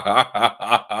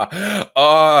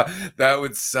 Oh, that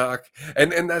would suck.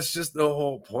 And that's just the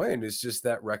whole point. It's just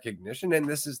that recognition. And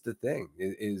this is the thing,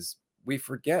 is we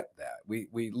forget that.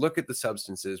 We look at the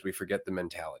substances, we forget the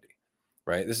mentality,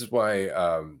 right? This is why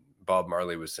Bob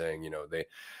Marley was saying,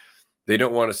 they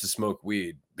don't want us to smoke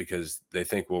weed because they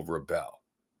think we'll rebel.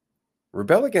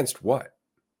 Rebel against what?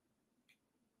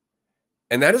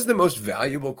 And that is the most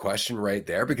valuable question right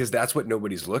there, because that's what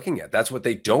nobody's looking at. That's what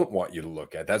they don't want you to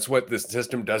look at. That's what the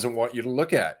system doesn't want you to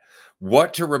look at.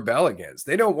 What to rebel against.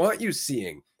 They don't want you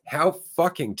seeing how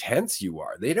fucking tense you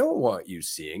are. They don't want you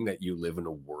seeing that you live in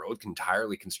a world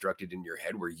entirely constructed in your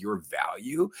head where your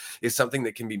value is something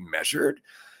that can be measured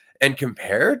and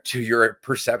compared to your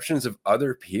perceptions of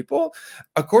other people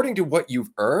according to what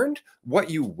you've earned, what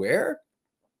you wear,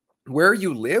 where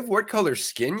you live, what color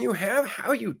skin you have,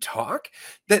 how you talk,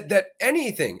 that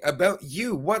anything about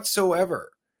you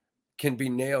whatsoever can be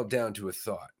nailed down to a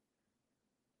thought.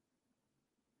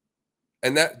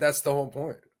 And that's the whole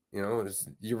point.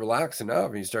 You relax enough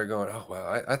and you start going, oh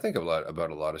wow, I think about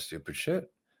a lot of stupid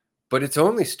shit. But it's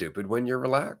only stupid when you're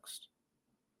relaxed.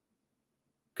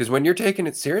 Because when you're taking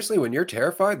it seriously, when you're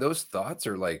terrified, those thoughts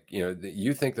are like,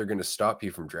 you think they're going to stop you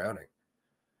from drowning.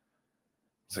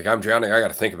 It's like, I'm drowning, I got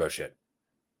to think about shit.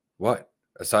 What?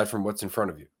 Aside from what's in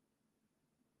front of you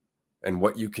and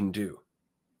what you can do.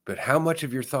 But how much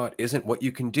of your thought isn't what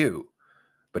you can do,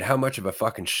 but how much of a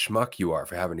fucking schmuck you are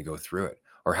for having to go through it,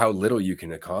 or how little you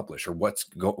can accomplish, or what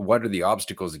are the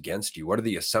obstacles against you? What are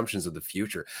the assumptions of the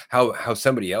future? How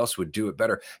somebody else would do it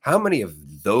better? How many of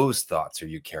those thoughts are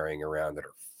you carrying around that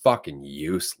are fucking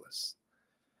useless?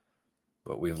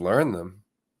 But we've learned them,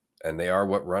 and they are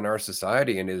what run our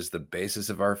society and is the basis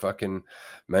of our fucking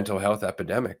mental health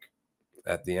epidemic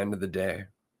at the end of the day.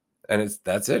 And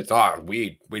that's it. It's, oh,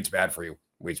 weed's bad for you.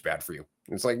 Weed's bad for you.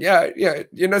 It's like, yeah,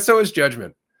 yeah, so is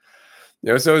judgment.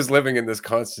 So is living in this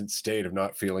constant state of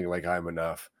not feeling like I'm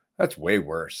enough. That's way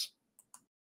worse.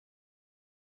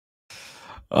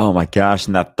 Oh my gosh.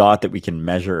 And that thought that we can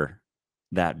measure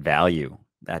that value,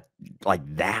 that like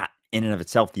that in and of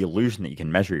itself, the illusion that you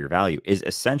can measure your value is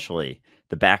essentially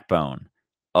the backbone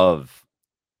of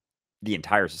the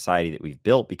entire society that we've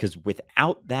built, because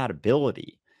without that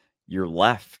ability, you're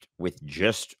left with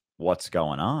just what's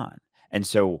going on. And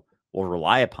so we'll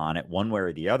rely upon it one way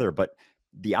or the other, but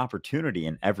the opportunity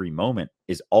in every moment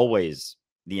is always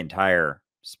the entire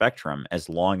spectrum, as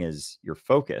long as you're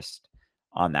focused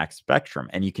on that spectrum,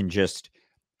 and you can just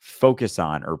focus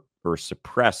on or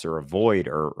suppress or avoid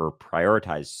or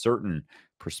prioritize certain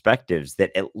perspectives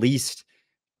that at least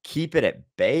keep it at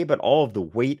bay, but all of the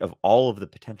weight of all of the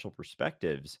potential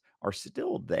perspectives are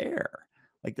still there.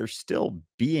 Like they're still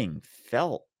being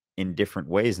felt in different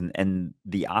ways. And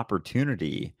the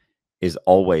opportunity is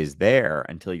always there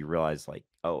until you realize, like,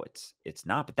 oh, it's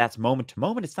not. But that's moment to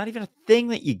moment. It's not even a thing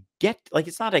that you get. Like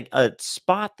it's not a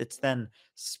spot that's then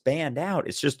spanned out.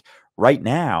 It's just right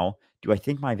now. Do I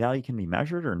think my value can be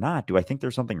measured or not? Do I think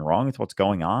there's something wrong with what's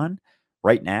going on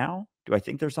right now? Do I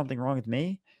think there's something wrong with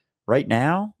me right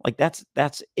now? Like that's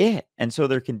it. And so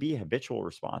there can be habitual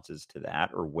responses to that,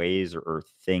 or ways or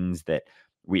things that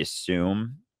we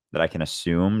assume, that I can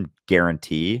assume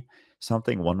guarantee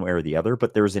something one way or the other,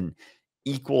 but there's an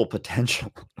equal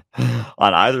potential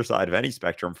on either side of any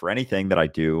spectrum for anything that I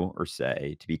do or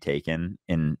say to be taken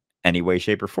in any way,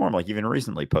 shape, or form. Like even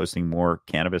recently posting more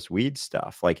cannabis weed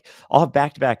stuff. Like I'll have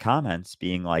back-to-back comments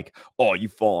being like, "Oh,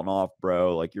 you've fallen off,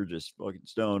 bro. Like you're just fucking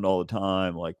stoned all the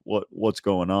time. Like what's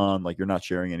going on? Like you're not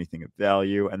sharing anything of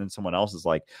value." And then someone else is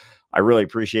like, "I really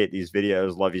appreciate these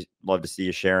videos. Love to see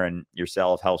you sharing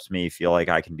yourself. Helps me feel like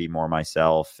I can be more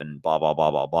myself," and blah blah blah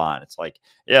blah blah. And it's like,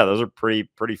 yeah, those are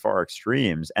pretty far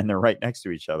extremes, and they're right next to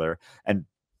each other. And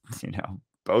you know,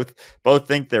 both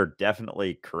think they're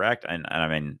definitely correct. And I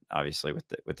mean, obviously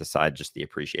with the side, just the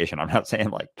appreciation. I'm not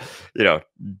saying like,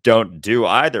 don't do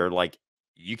either. Like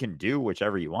you can do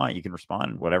whichever you want. You can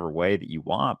respond in whatever way that you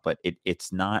want, but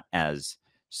it's not as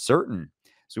certain.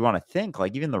 So we want to think,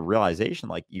 like, even the realization,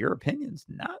 like, your opinion's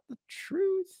not the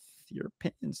truth. Your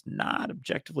opinion's not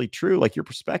objectively true. Like your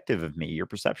perspective of me, your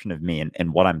perception of me,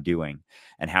 and what I'm doing,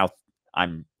 and how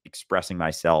I'm expressing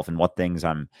myself, and what things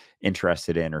I'm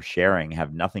interested in or sharing,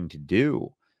 have nothing to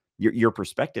do. Your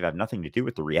perspective have nothing to do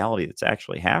with the reality that's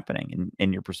actually happening.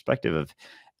 And your perspective of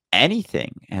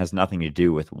anything has nothing to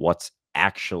do with what's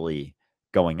actually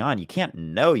going on. You can't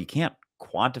know, you can't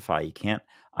quantify, you can't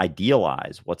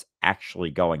idealize what's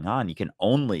actually going on. You can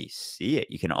only see it.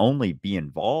 You can only be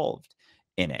involved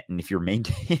in it. And if you're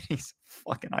maintaining some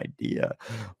fucking idea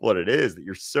what it is that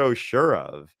you're so sure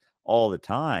of all the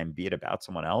time, be it about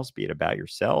someone else, be it about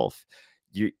yourself,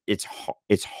 it's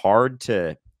hard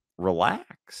to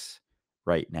relax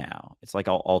right now. It's like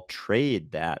I'll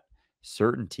trade that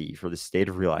certainty for the state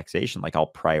of relaxation. Like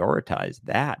I'll prioritize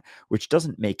that, which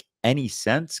doesn't make any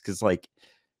sense, because like,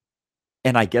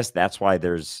 and I guess that's why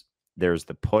there's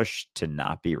the push to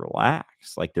not be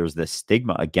relaxed. Like there's the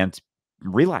stigma against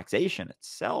relaxation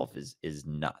itself is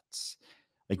nuts.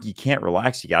 Like you can't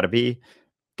relax. You got to be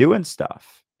doing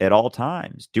stuff at all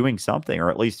times, doing something, or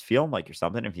at least feeling like you're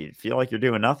something. If you feel like you're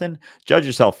doing nothing, judge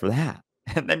yourself for that.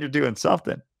 And then you're doing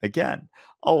something again,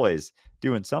 always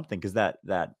doing something, because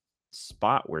that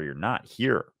spot where you're not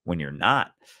here, when you're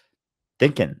not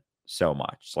thinking so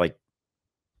much, like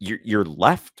you're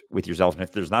left with yourself. And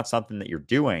if there's not something that you're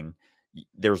doing,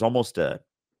 there's almost a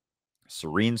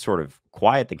serene sort of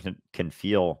quiet that can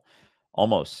feel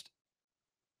almost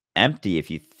empty,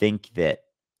 if you think that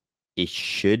you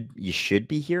should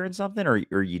be hearing something,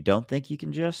 or you don't think you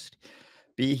can just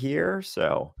be here.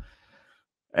 So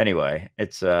anyway,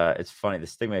 it's funny. The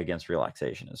stigma against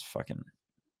relaxation is fucking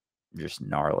just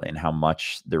gnarly, and how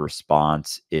much the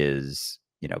response is,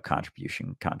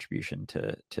 contribution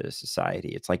to society.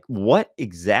 It's like, what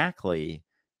exactly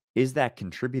is that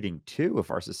contributing to? If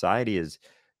our society is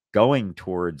going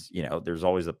towards, there's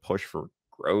always a push for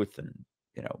growth, and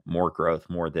more growth,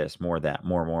 more this, more that,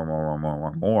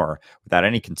 more, without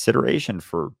any consideration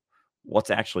for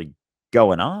what's actually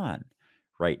going on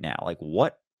right now. Like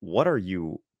what are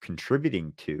you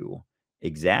contributing to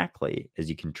exactly as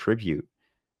you contribute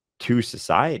to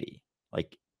society?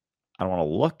 Like I don't want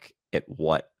to look at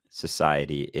what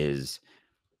society is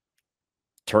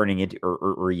turning into,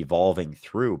 or evolving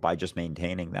through, by just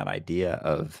maintaining that idea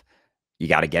of, you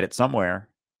got to get it somewhere.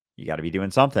 You got to be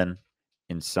doing something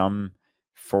in some,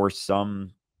 for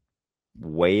some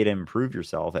way to improve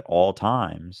yourself at all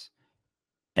times.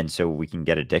 And so we can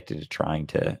get addicted to trying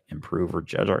to improve or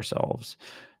judge ourselves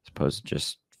as opposed to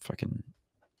just fucking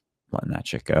letting that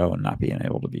shit go and not being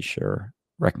able to be sure,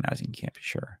 recognizing you can't be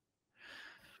sure.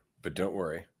 But don't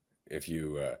worry, if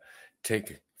you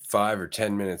take 5 or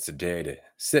 10 minutes a day to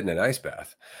sit in an ice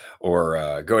bath,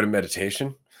 or go to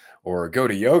meditation, or go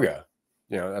to yoga,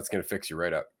 that's going to fix you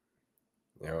right up.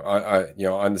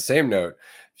 On the same note,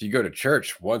 if you go to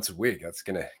church once a week, that's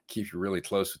going to keep you really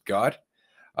close with God.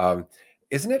 Um,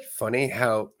 isn't it funny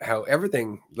how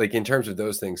everything, like in terms of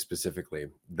those things specifically,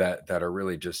 that are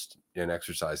really just an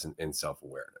exercise in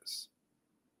self-awareness,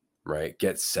 right,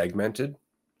 gets segmented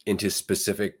into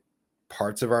specific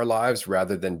parts of our lives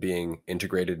rather than being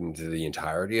integrated into the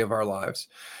entirety of our lives.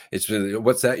 It's really,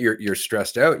 what's that? You're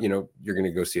stressed out. You're going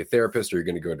to go see a therapist, or you're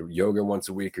going to go to yoga once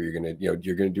a week, or you're going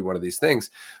to do one of these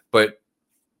things, but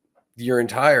your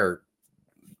entire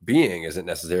being isn't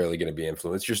necessarily going to be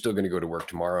influenced. You're still going to go to work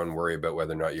tomorrow and worry about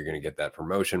whether or not you're going to get that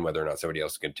promotion, whether or not somebody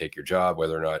else is going to take your job,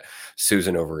 whether or not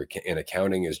Susan over in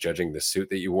accounting is judging the suit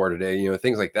that you wore today,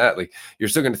 things like that. Like, you're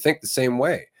still going to think the same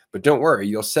way, but don't worry,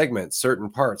 you'll segment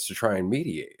certain parts to try and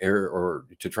mediate or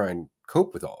to try and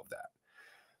cope with all of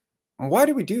that. Why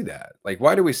do we do that? Like,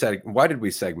 why did we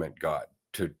segment God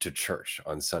to church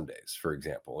on Sundays, for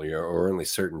example, or only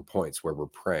certain points where we're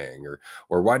praying,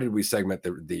 or why did we segment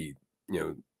the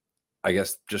I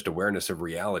guess just awareness of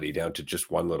reality down to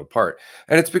just one little part?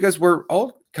 And it's because we're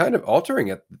all kind of altering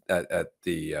at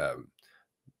the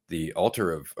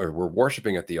altar of, or we're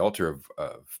worshiping at the altar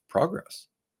of progress.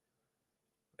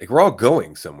 Like, we're all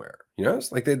going somewhere,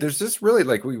 It's like there's this really,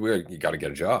 like, you got to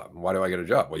get a job. Why do I get a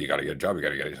job? Well, you got to get a job. You got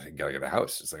to get a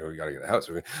house. It's like, well, you got to get a house.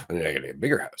 Well, then I got to get a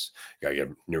bigger house. You got to get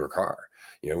a newer car.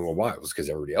 Well, why? Well, it's because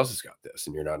everybody else has got this,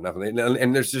 and you're not enough.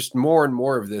 And there's just more and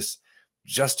more of this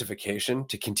justification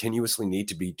to continuously need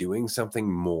to be doing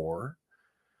something more.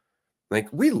 Like,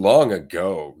 we long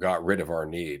ago got rid of our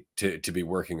need to be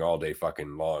working all day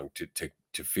fucking long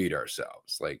to feed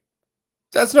ourselves. Like,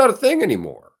 that's not a thing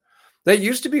anymore. That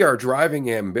used to be our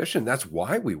driving ambition. That's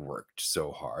why we worked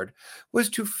so hard,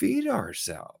 was to feed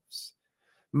ourselves.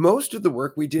 Most of the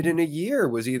work we did in a year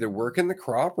was either working the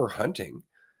crop or hunting.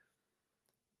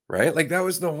 Right? Like, that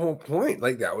was the whole point.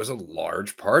 Like, that was a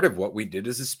large part of what we did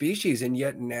as a species. And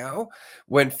yet now,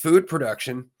 when food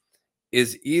production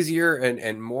is easier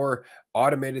and more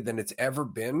automated than it's ever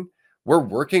been, we're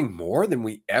working more than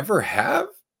we ever have.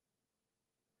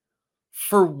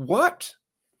 For what?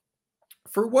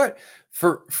 For what?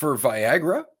 For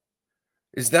Viagra?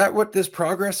 Is that what this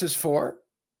progress is for?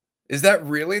 Is that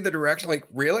really the direction? Like,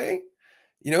 really?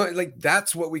 Like,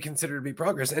 that's what we consider to be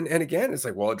progress. And again, it's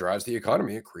like, well, it drives the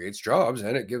economy, it creates jobs,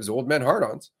 and it gives old men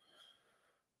hard-ons.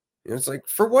 It's like,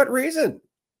 for what reason?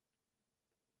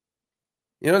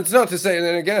 It's not to say, and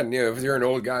then again, if you're an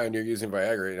old guy and you're using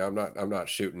Viagra, I'm not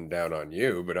shooting down on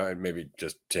you, but I maybe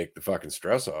just take the fucking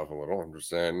stress off a little. I'm just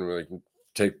saying, like,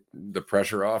 take the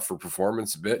pressure off for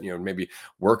performance a bit, maybe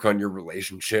work on your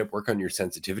relationship, work on your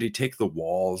sensitivity, take the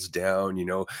walls down,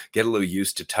 get a little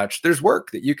used to touch. There's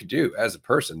work that you could do as a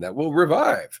person that will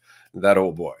revive that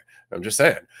old boy. I'm just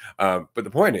saying. But the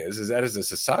point is that as a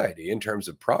society, in terms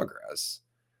of progress,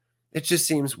 it just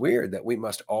seems weird that we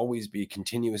must always be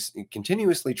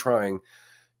continuously trying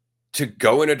to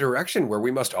go in a direction where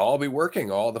we must all be working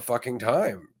all the fucking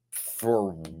time.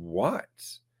 For what?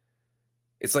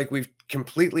 It's like we've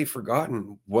completely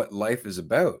forgotten what life is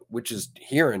about, which is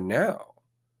here and now.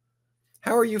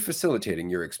 How are you facilitating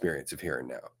your experience of here and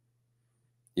now?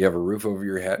 You have a roof over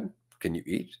your head? Can you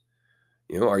eat?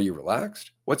 Are you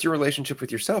relaxed? What's your relationship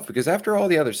with yourself? Because after all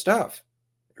the other stuff,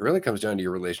 it really comes down to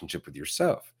your relationship with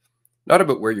yourself. Not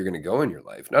about where you're going to go in your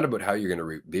life, not about how you're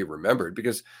going to be remembered.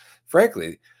 Because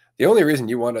frankly, the only reason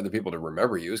you want other people to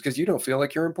remember you is because you don't feel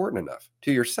like you're important enough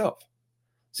to yourself.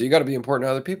 So you got to be important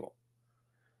to other people.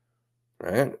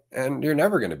 Right? And you're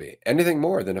never going to be anything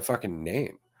more than a fucking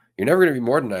name. You're never going to be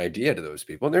more than an idea to those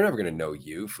people. They're never going to know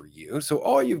you for you. So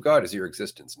all you've got is your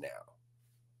existence now.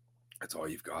 That's all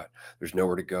you've got. There's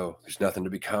nowhere to go. There's nothing to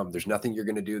become. There's nothing you're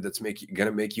going to do that's going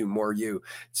to make you more you.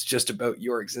 It's just about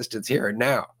your existence here and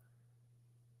now.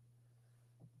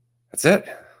 That's it.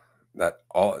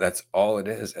 That's all it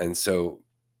is. And so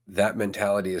that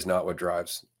mentality is not what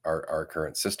drives our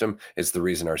current system. It's the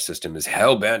reason our system is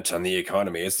hell-bent on the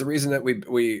economy. It's the reason that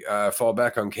we fall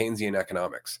back on Keynesian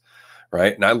economics,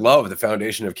 right? And I love the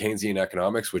foundation of Keynesian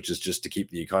economics, which is just to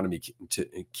keep the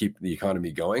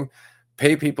economy going.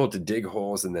 Pay people to dig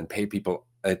holes and then pay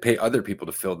other people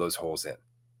to fill those holes in.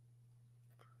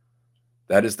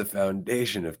 That is the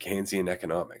foundation of Keynesian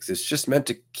economics. It's just meant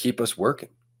to keep us working.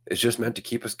 It's just meant to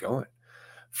keep us going.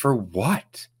 For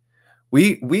what?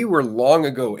 We were long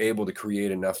ago able to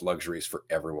create enough luxuries for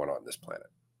everyone on this planet.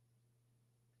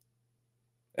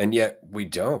 And yet we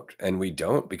don't. And we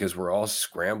don't because we're all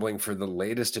scrambling for the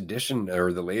latest edition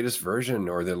or the latest version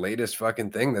or the latest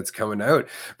fucking thing that's coming out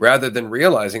rather than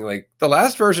realizing like the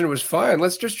last version was fine.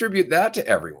 Let's distribute that to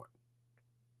everyone.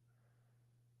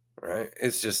 Right?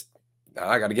 It's just,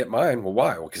 I got to get mine. Well,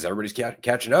 why? Well, because everybody's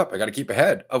catching up. I got to keep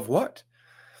ahead of what?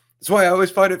 That's why I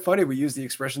always find it funny. We use the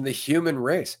expression the human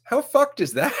race. How fucked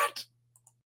is that?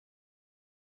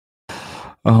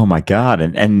 Oh my God.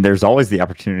 And there's always the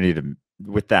opportunity to,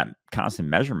 with that constant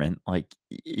measurement, like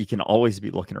you can always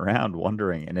be looking around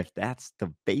wondering. And if that's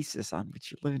the basis on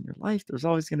which you're living your life, there's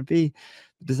always going to be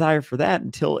the desire for that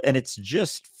and it's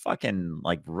just fucking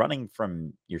like running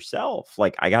from yourself.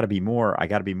 Like, I got to be more, I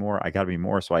got to be more, I got to be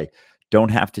more. So I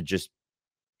don't have to just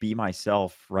be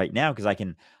myself right now because I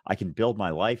can build my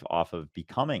life off of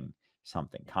becoming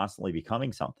something, constantly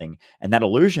becoming something. And that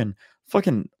illusion,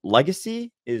 fucking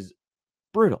legacy is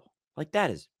brutal. Like that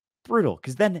is brutal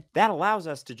because then that allows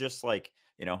us to just like,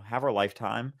 have our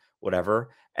lifetime, whatever,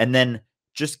 and then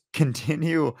just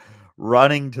continue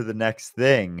running to the next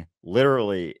thing,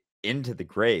 literally into the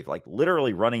grave, like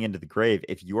literally running into the grave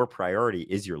if your priority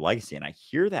is your legacy. And I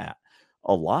hear that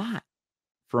a lot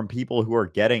from people who are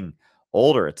getting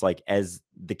older. It's like as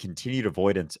the continued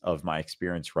avoidance of my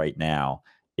experience right now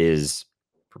is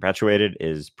perpetuated,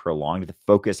 is prolonged, the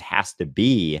focus has to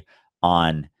be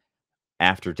on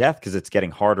after death because it's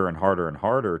getting harder and harder and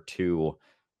harder to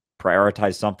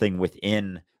prioritize something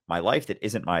within my life that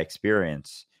isn't my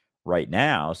experience right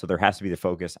now. So there has to be the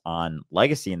focus on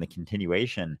legacy and the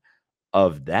continuation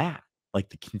of that, like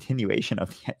the continuation of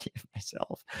the idea of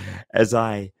myself as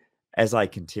I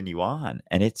continue on.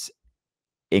 And it's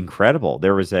incredible.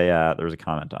 There was a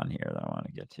comment on here that I want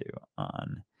to get to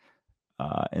on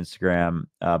Instagram.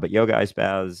 But yoga, ice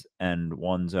baths, and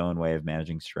one's own way of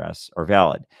managing stress are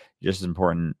valid. Just as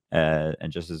important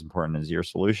and just as important as your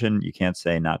solution. You can't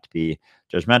say not to be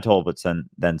judgmental, but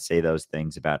then say those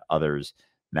things about others'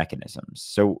 mechanisms.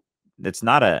 So it's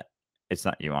not a. It's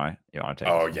not you want to take.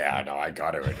 Oh This yeah, one? no, I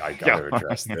got to Go.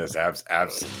 address this.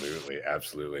 Absolutely,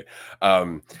 absolutely.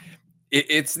 Um,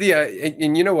 it's the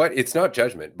and you know what? It's not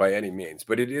judgment by any means,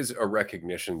 but it is a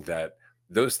recognition that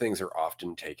those things are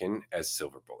often taken as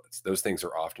silver bullets. Those things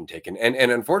are often taken, and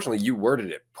unfortunately, you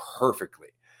worded it perfectly,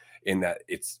 in that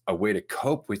it's a way to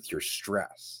cope with your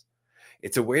stress.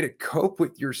 It's a way to cope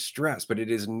with your stress, but it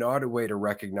is not a way to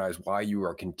recognize why you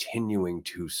are continuing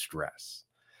to stress.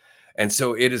 And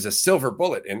so it is a silver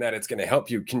bullet in that it's going to help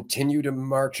you continue to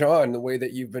march on the way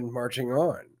that you've been marching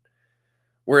on.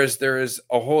 Whereas there is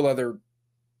a whole other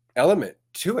element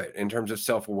to it in terms of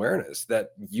self-awareness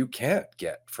that you can't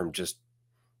get from just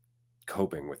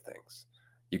coping with things.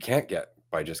 You can't get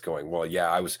by just going, well, yeah,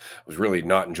 I was really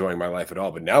not enjoying my life at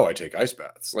all, but now I take ice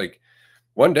baths. Like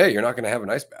one day you're not going to have an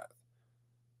ice bath.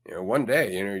 One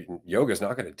day, yoga's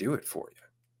not going to do it for you.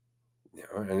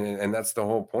 And that's the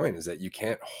whole point, is that you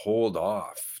can't hold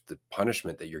off the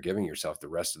punishment that you're giving yourself the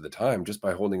rest of the time just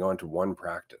by holding on to one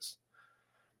practice.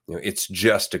 It's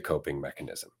just a coping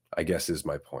mechanism, I guess, is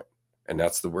my point. And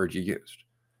that's the word you used,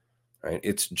 right?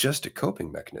 It's just a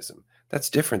coping mechanism. That's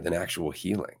different than actual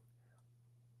healing.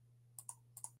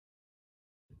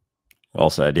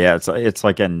 Well said. Yeah, it's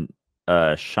like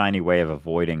a shiny way of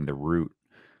avoiding the root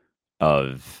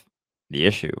of the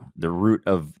issue, the root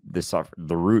of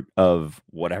the root of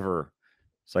whatever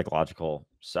psychological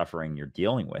suffering you're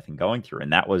dealing with and going through.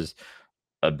 And that was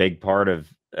a big part of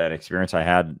an experience I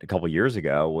had a couple years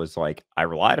ago. Was like I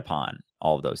relied upon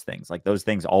all of those things. Like those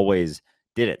things always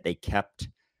did it. They kept.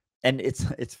 And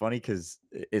it's funny because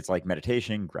it's like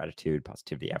meditation, gratitude,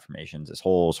 positivity, affirmations, this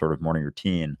whole sort of morning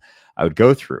routine I would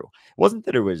go through. It wasn't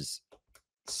that it was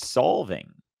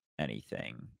solving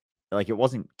anything. Like it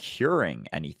wasn't curing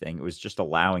anything. It was just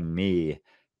allowing me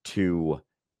to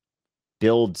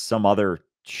build some other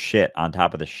shit on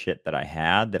top of the shit that I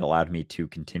had that allowed me to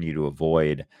continue to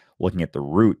avoid looking at the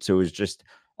root. So it was just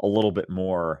a little bit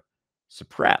more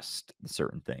suppressed.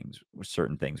 Certain things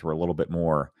were a little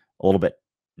bit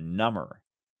number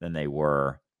than they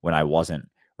were when I wasn't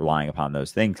relying upon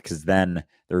those things. Because then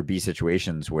there would be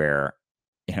situations where,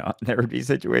 there would be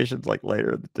situations like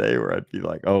later in the day where I'd be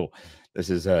like, oh, this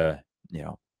is a,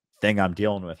 thing I'm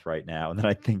dealing with right now. And then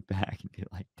I think back and be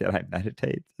like, did I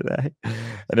meditate today?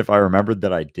 And if I remembered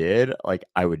that I did, like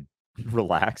I would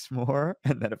relax more.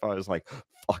 And then if I was like,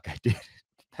 fuck, I did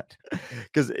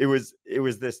because it was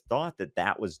this thought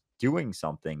that was doing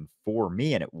something for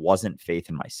me, and it wasn't faith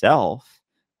in myself.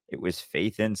 It was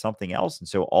faith in something else. And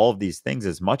so all of these things,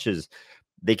 as much as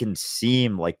they can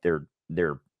seem like they're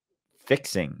they're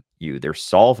fixing you, they're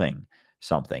solving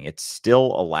something. It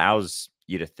still allows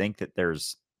you to think that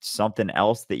there's something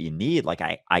else that you need. Like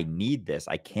I need this.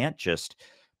 I can't just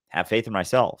have faith in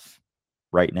myself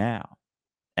right now.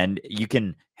 And you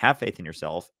can have faith in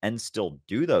yourself and still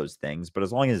do those things, but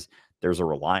as long as there's a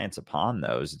reliance upon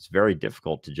those, it's very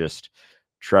difficult to just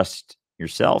trust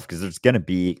yourself, because there's going to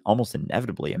be almost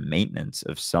inevitably a maintenance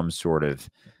of some sort of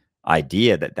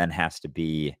idea that then has to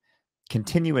be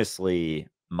continuously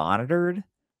monitored.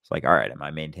 It's like, all right, am I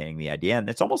maintaining the idea? And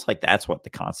it's almost like that's what the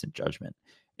constant judgment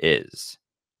is.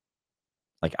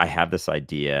 Like, I have this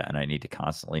idea and I need to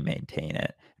constantly maintain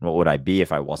it. And what would I be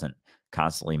if I wasn't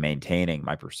constantly maintaining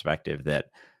my perspective that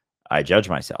I judge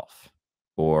myself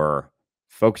or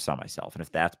focus on myself? And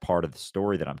if that's part of the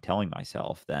story that I'm telling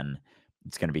myself, then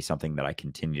it's going to be something that I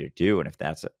continue to do.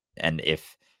 And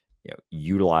if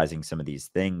utilizing some of these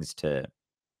things to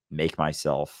make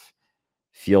myself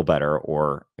feel better,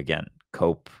 or again,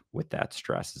 cope with that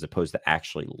stress as opposed to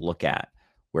actually look at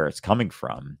where it's coming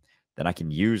from, then I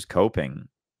can use coping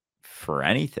for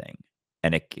anything.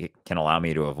 And it can allow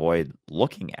me to avoid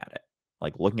looking at it,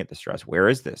 like looking at the stress. Where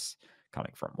is this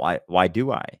coming from? Why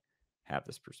do I have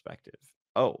this perspective?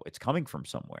 Oh, it's coming from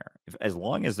somewhere. As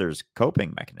long as there's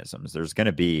coping mechanisms, there's going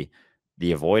to be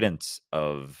the avoidance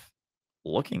of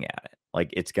looking at it.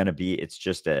 Like, it's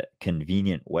just a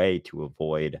convenient way to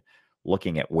avoid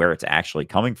looking at where it's actually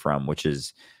coming from, which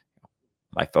is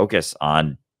my focus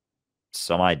on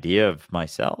some idea of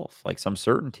myself, like some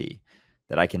certainty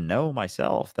that I can know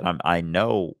myself, that I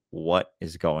know what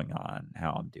is going on,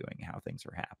 how I'm doing, how things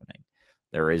are happening.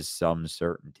 There is some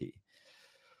certainty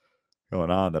going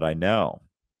on that I know,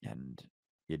 and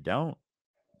you don't.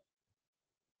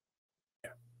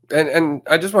 And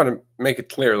I just want to make it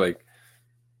clear, like,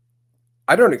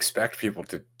 I don't expect people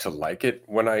to like it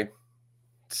when I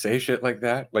say shit like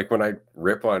that. Like when I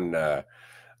rip on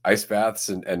ice baths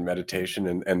and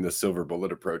meditation and the silver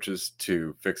bullet approaches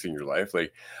to fixing your life.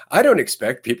 Like, I don't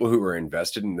expect people who are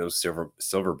invested in those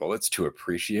silver bullets to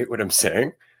appreciate what I'm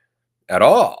saying at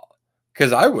all,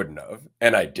 because I wouldn't have,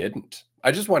 and I didn't.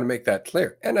 I just want to make that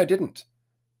clear, and I didn't.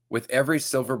 With every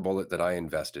silver bullet that I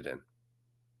invested in,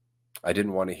 I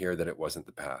didn't want to hear that it wasn't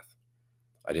the path.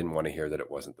 I didn't want to hear that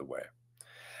it wasn't the way.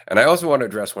 And I also want to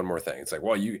address one more thing. It's like,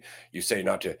 well, you say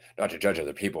not to judge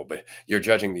other people, but you're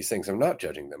judging these things. I'm not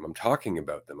judging them. I'm talking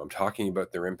about them. I'm talking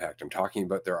about their impact. I'm talking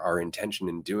about our intention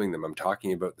in doing them. I'm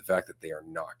talking about the fact that they are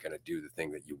not going to do the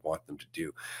thing that you want them to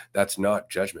do. That's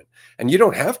not judgment. And you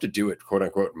don't have to do it, quote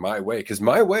unquote, my way, because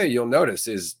my way, you'll notice,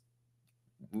 is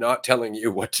not telling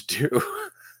you what to do.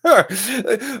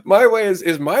 My way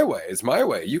is my way. It's my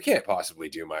way. You can't possibly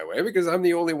do my way because I'm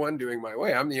the only one doing my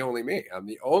way. I'm the only me. I'm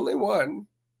the only one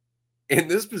in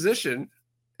this position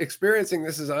experiencing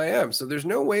this as I am. So there's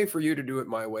no way for you to do it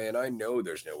my way. And I know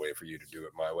there's no way for you to do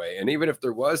it my way. And even if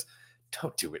there was,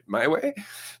 don't do it my way.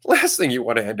 Last thing you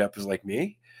want to end up is like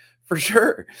me, for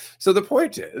sure. So the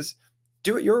point is,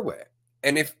 do it your way.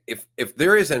 And if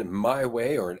there is a my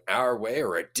way or an our way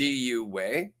or a DU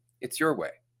way, it's your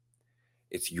way.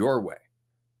 It's your way.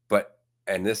 But,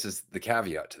 and this is the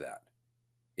caveat to that,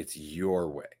 it's your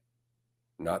way.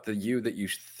 Not the you that you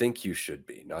think you should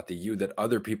be, not the you that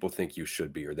other people think you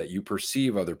should be, or that you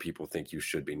perceive other people think you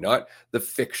should be, not the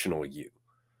fictional you,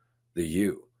 the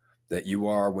you that you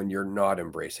are when you're not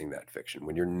embracing that fiction,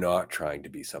 when you're not trying to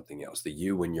be something else, the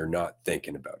you when you're not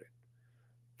thinking about it.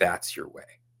 That's your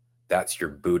way. That's your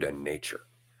Buddha nature,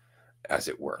 as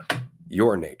it were,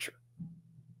 your nature.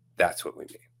 That's what we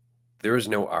mean. There is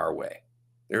no our way.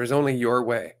 There is only your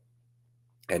way.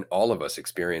 And all of us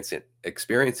experience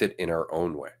it in our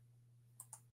own way.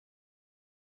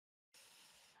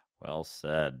 Well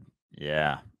said.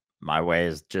 Yeah. My way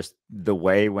is just the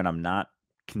way when I'm not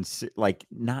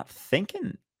not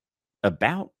thinking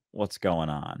about what's going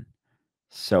on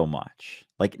so much.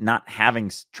 Like, not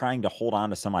trying to hold on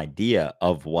to some idea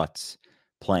of what's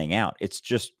playing out. It's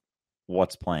just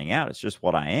what's playing out. It's just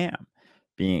what I am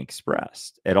being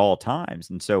expressed at all times.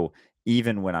 And so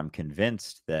even when I'm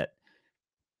convinced that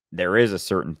there is a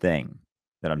certain thing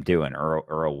that I'm doing,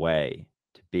 or a way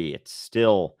to be, it's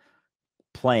still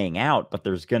playing out, but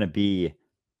there's going to be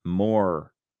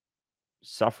more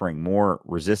suffering, more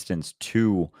resistance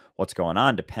to what's going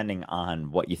on, depending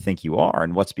on what you think you are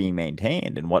and what's being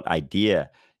maintained and what idea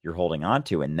you're holding on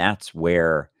to. And that's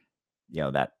where,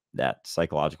 that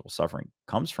psychological suffering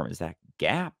comes from, is that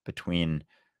gap between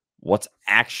what's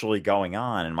actually going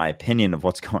on and my opinion of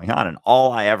what's going on. And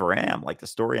all I ever am, like, the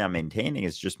story I'm maintaining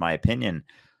is just my opinion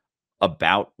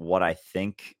about what I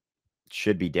think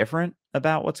should be different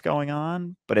about what's going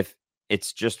on. But if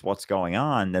it's just what's going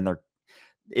on, then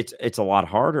it's a lot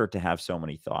harder to have so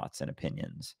many thoughts and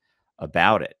opinions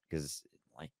about it, because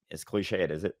like as cliche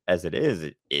as it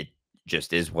is, it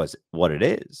just is what it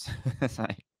is.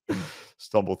 I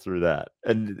stumble through that.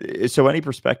 And so any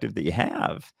perspective that you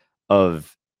have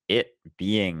of it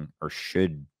being or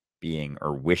should being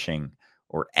or wishing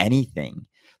or anything,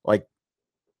 like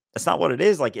that's not what it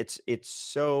is. Like it's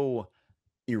so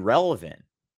irrelevant.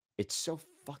 It's so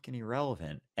fucking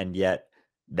irrelevant. And yet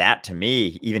that to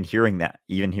me, even hearing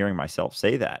myself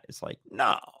say that, it's like,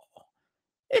 no,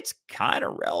 it's kind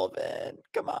of relevant.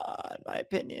 Come on, my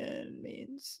opinion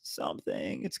means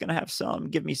something. It's gonna have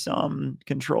give me some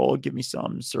control, give me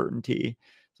some certainty.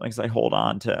 As long as I hold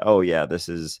on to, oh yeah, this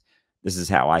is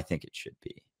how I think it should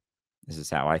be. This is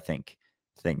how I think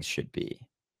things should be.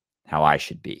 How I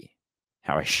should be.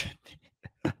 How I should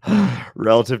be.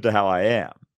 Relative to how I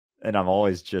am. And I'm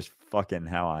always just fucking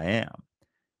how I am.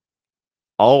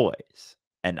 Always.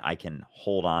 And I can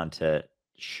hold on to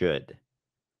should,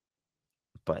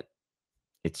 but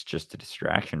it's just a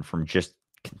distraction from just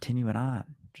continuing on,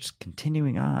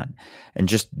 and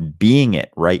just being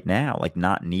it right now, like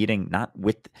not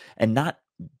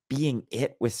being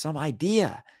it with some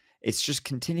idea. It's just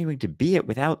continuing to be it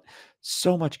without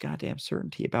so much goddamn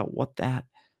certainty about what that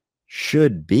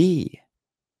should be.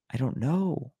 I don't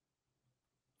know.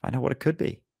 Find out what it could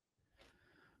be.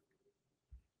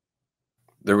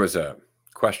 There was a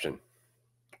question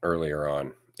earlier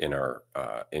on in our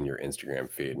in your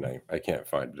Instagram feed, and I can't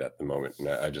find it at the moment, and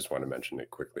I just want to mention it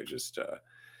quickly. Just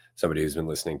somebody who's been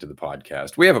listening to the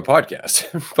podcast. We have a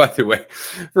podcast, by the way,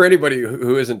 for anybody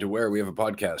who isn't aware. We have a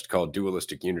podcast called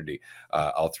Dualistic Unity.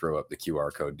 I'll throw up the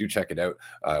QR code. Do check it out.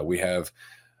 We have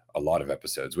a lot of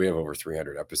episodes. We have over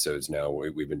 300 episodes now.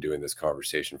 We've been doing this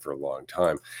conversation for a long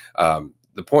time.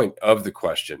 The point of the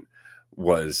question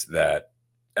was that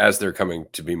as they're coming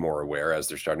to be more aware, as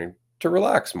they're starting to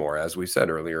relax more, as we said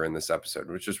earlier in this episode,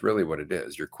 which is really what it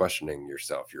is. You're questioning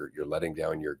yourself. You're letting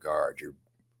down your guard. You're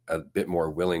a bit more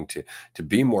willing to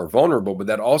be more vulnerable, but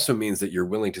that also means that you're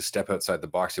willing to step outside the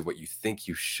box of what you think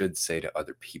you should say to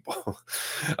other people,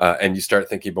 and you start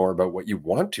thinking more about what you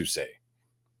want to say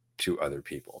to other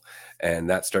people, and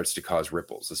that starts to cause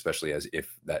ripples, especially as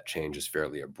if that change is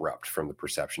fairly abrupt from the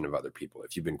perception of other people.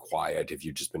 If you've been quiet, if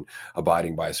you've just been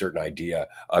abiding by a certain idea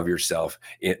of yourself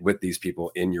with these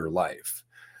people in your life,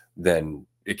 then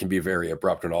it can be very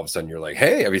abrupt when all of a sudden you're like,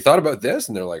 hey, have you thought about this?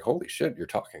 And they're like, holy shit, you're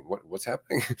talking, what's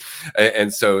happening?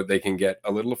 And so they can get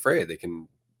a little afraid.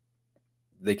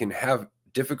 They can have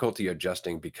difficulty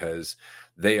adjusting because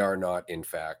they are not in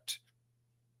fact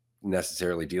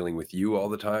necessarily dealing with you all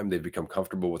the time. They've become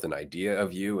comfortable with an idea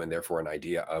of you and therefore an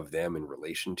idea of them in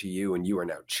relation to you, and you are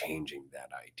now changing that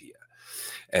idea.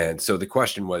 And so the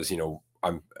question was,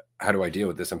 how do I deal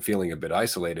with this? I'm feeling a bit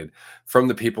isolated from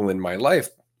the people in my life,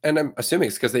 and I'm assuming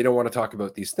it's because they don't want to talk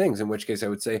about these things, in which case I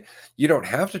would say you don't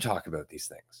have to talk about these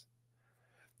things.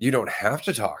 You don't have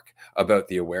to talk about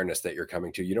the awareness that you're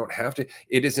coming to. You don't have to.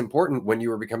 It is important when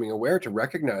you are becoming aware to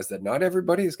recognize that not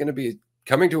everybody is going to be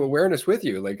coming to awareness with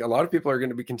you. Like a lot of people are going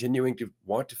to be continuing to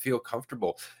want to feel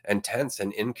comfortable and tense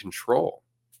and in control.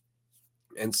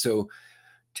 And so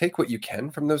take what you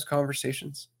can from those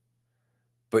conversations,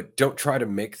 but don't try to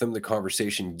make them the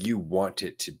conversation you want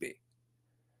it to be.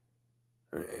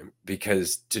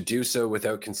 Because to do so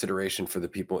without consideration for the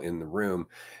people in the room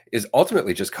is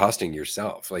ultimately just costing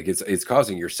yourself. Like it's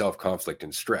causing yourself conflict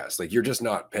and stress. Like you're just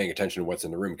not paying attention to what's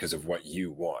in the room because of what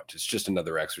you want. It's just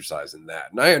another exercise in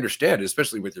that. And I understand,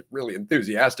 especially with you're really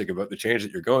enthusiastic about the change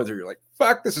that you're going through. You're like,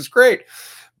 fuck, this is great.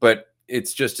 But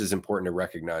it's just as important to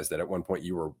recognize that at one point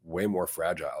you were way more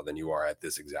fragile than you are at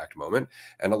this exact moment.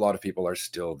 And a lot of people are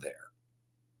still there.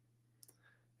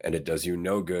 And it does you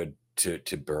no good to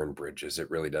burn bridges. It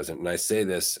really doesn't. And I say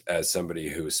this as somebody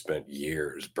who spent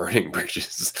years burning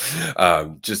bridges.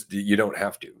 Just you don't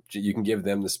have to. You can give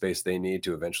them the space they need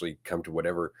to eventually come to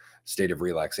whatever state of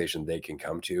relaxation they can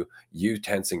come to. You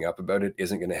tensing up about it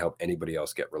isn't going to help anybody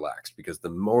else get relaxed, because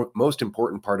the most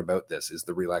important part about this is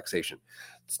the relaxation.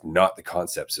 It's not the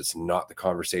concepts. It's not the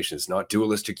conversation. It's not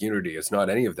dualistic unity. It's not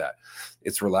any of that.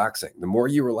 It's relaxing. The more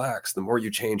you relax, the more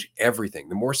you change everything.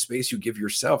 The more space you give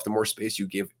yourself, the more space you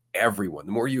give everyone.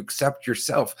 The more you accept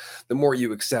yourself, the more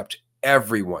you accept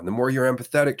everyone. The more you're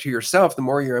empathetic to yourself, the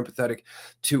more you're empathetic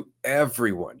to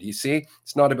everyone. Do you see?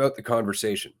 It's not about the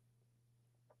conversation.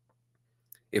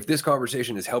 If this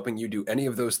conversation is helping you do any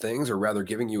of those things, or rather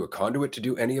giving you a conduit to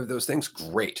do any of those things,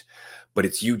 great. But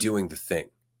it's you doing the thing.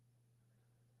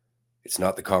 It's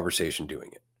not the conversation doing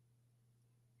it.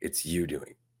 It's you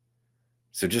doing it.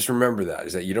 So just remember that,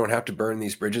 is that you don't have to burn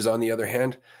these bridges. On the other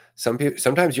hand,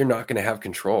 Sometimes you're not going to have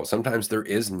control. Sometimes there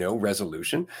is no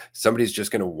resolution. Somebody's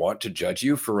just going to want to judge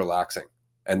you for relaxing,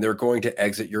 and they're going to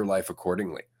exit your life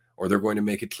accordingly, or they're going to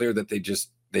make it clear that they just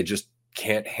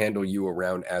can't handle you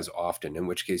around as often, in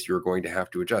which case you're going to have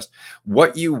to adjust.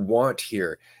 What you want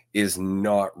here is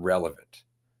not relevant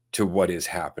to what is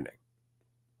happening,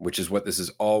 which is what this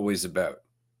is always about.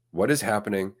 What is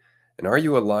happening, and are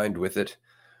you aligned with it,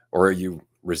 or are you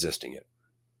resisting it?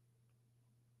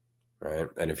 Right?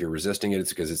 And if you're resisting it, it's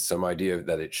because it's some idea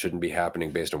that it shouldn't be happening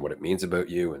based on what it means about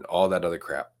you and all that other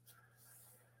crap.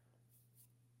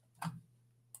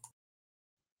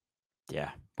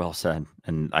 Yeah, well said.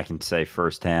 And I can say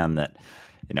firsthand that,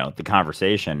 the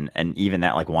conversation and even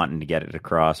that, like wanting to get it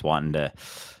across, wanting to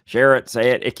share it,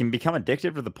 say it, it can become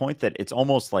addictive to the point that it's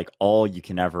almost like all you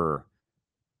can ever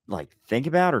like think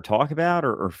about or talk about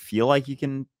or feel like you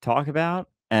can talk about.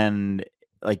 And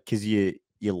like, cause you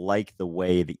like the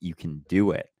way that you can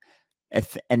do it.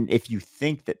 And if you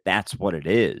think that that's what it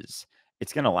is,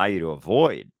 it's going to allow you to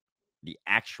avoid the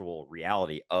actual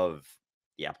reality of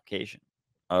the application,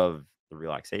 of the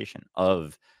relaxation,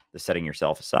 of the setting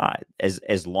yourself aside.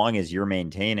 As long as you're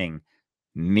maintaining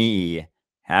me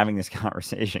having this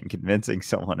conversation, convincing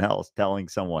someone else, telling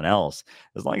someone else,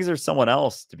 as long as there's someone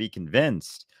else to be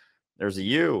convinced, there's a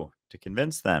you to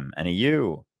convince them, and a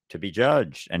you to be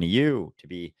judged, and a you to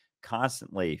be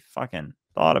constantly fucking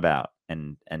thought about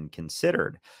and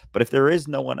considered. But if there is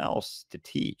no one else to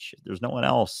teach, if there's no one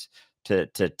else to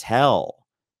tell,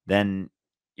 then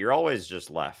you're always just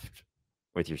left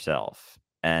with yourself.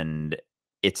 And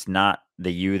it's not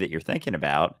the you that you're thinking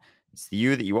about, it's the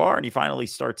you that you are. And you finally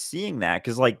start seeing that,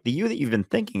 because like the you that you've been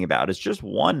thinking about is just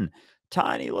one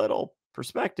tiny little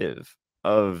perspective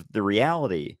of the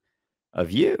reality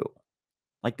of you.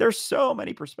 Like there's so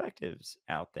many perspectives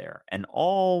out there, and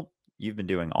all you've been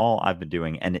doing, all I've been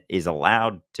doing, and it is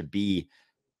allowed to be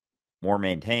more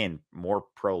maintained, more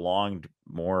prolonged,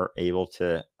 more able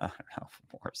to, I don't know if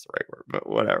more is the right word, but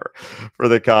whatever, for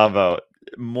the combo,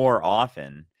 more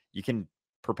often, you can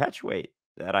perpetuate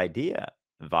that idea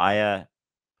via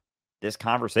this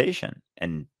conversation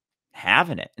and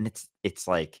having it. And it's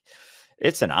like,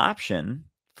 it's an option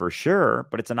for sure,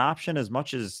 but it's an option as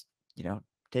much as,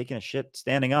 taking a shit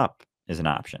standing up is an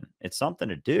option. It's something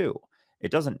to do.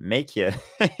 It doesn't make you.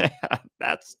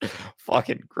 That's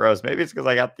fucking gross. Maybe it's because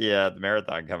I got the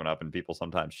marathon coming up, and people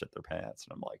sometimes shit their pants,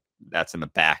 and I'm like, that's in the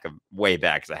back of way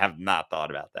back, because I have not thought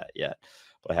about that yet.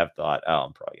 But I have thought, oh,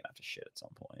 I'm probably gonna have to shit at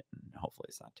some point, and hopefully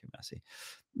it's not too messy.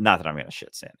 Not that I'm gonna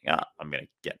shit standing up. I'm gonna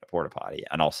get in a porta potty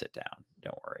and I'll sit down.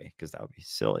 Don't worry, because that would be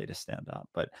silly to stand up.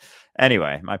 But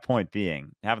anyway, my point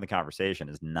being, having the conversation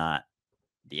is not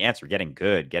the answer. Getting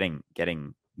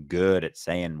good at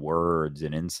saying words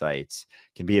and insights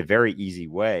can be a very easy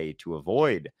way to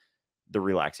avoid the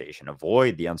relaxation,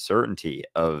 avoid the uncertainty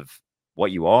of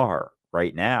what you are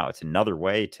right now. It's another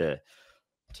way to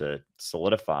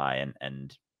solidify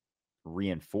and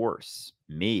reinforce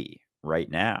me right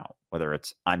now, whether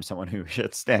it's I'm someone who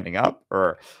shits standing up,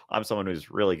 or I'm someone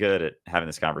who's really good at having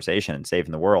this conversation and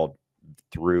saving the world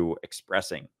through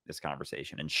expressing this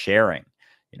conversation and sharing,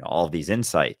 all of these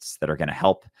insights that are going to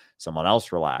help someone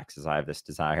else relax, as I have this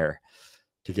desire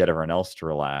to get everyone else to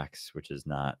relax, which is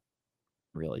not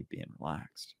really being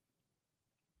relaxed.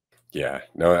 Yeah,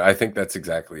 no, I think that's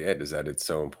exactly it, is that it's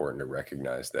so important to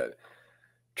recognize that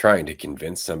trying to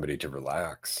convince somebody to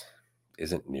relax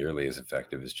isn't nearly as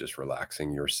effective as just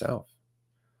relaxing yourself.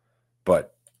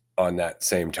 But on that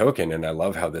same token, and I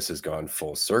love how this has gone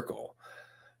full circle,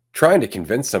 trying to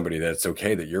convince somebody that it's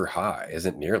okay that you're high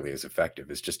isn't nearly as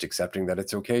effective as just accepting that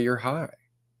it's okay you're high.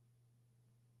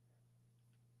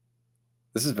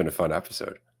 This has been a fun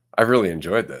episode. I've really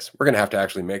enjoyed this. We're going to have to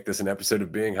actually make this an episode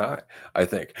of Being High, I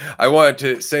think. I wanted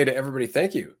to say to everybody,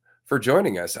 thank you for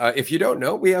joining us. If you don't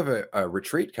know, we have a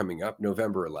retreat coming up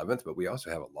November 11th, but we also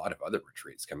have a lot of other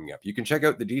retreats coming up. You can check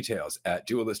out the details at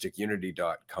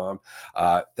dualisticunity.com.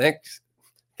 Thanks.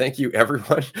 Thank you,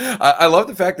 everyone. I love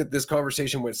the fact that this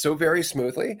conversation went so very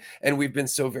smoothly, and we've been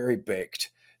so very baked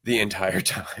the entire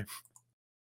time.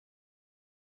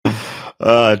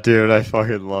 Dude, I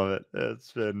fucking love it.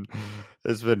 It's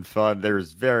been fun.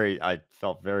 I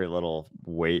felt very little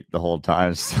weight the whole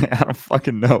time. I don't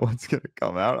fucking know what's gonna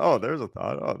come out. Oh, there's a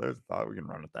thought. Oh, there's a thought. We can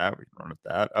run with that. We can run with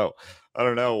that. Oh, I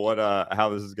don't know how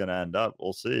this is gonna end up.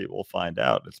 We'll see. We'll find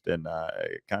out. It's been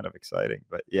kind of exciting.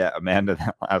 But yeah, Amanda,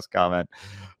 that last comment.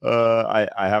 I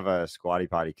have a squatty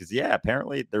potty, because yeah,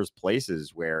 apparently there's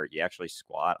places where you actually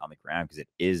squat on the ground because it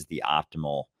is the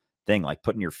optimal thing, like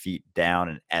putting your feet down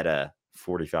and at a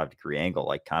 45-degree angle,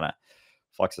 like kind of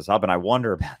fucks us up. And I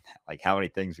wonder about that, like how many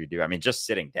things we do. I mean, just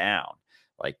sitting down,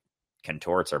 like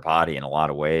contorts our body in a lot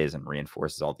of ways and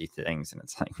reinforces all these things. And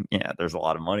it's like, yeah, there's a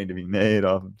lot of money to be made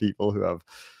off of people who have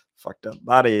fucked up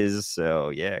bodies. So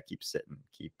yeah, keep sitting,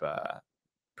 keep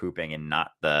pooping in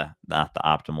not the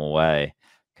optimal way,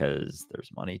 because there's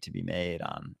money to be made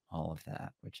on all of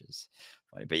that, which is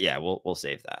funny. But yeah, we'll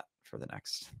save that for the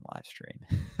next live stream.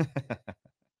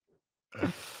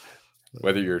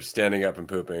 Whether you're standing up and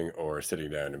pooping or sitting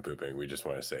down and pooping, we just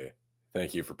want to say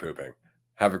thank you for pooping.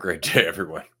 Have a great day,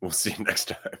 everyone. We'll see you next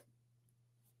time.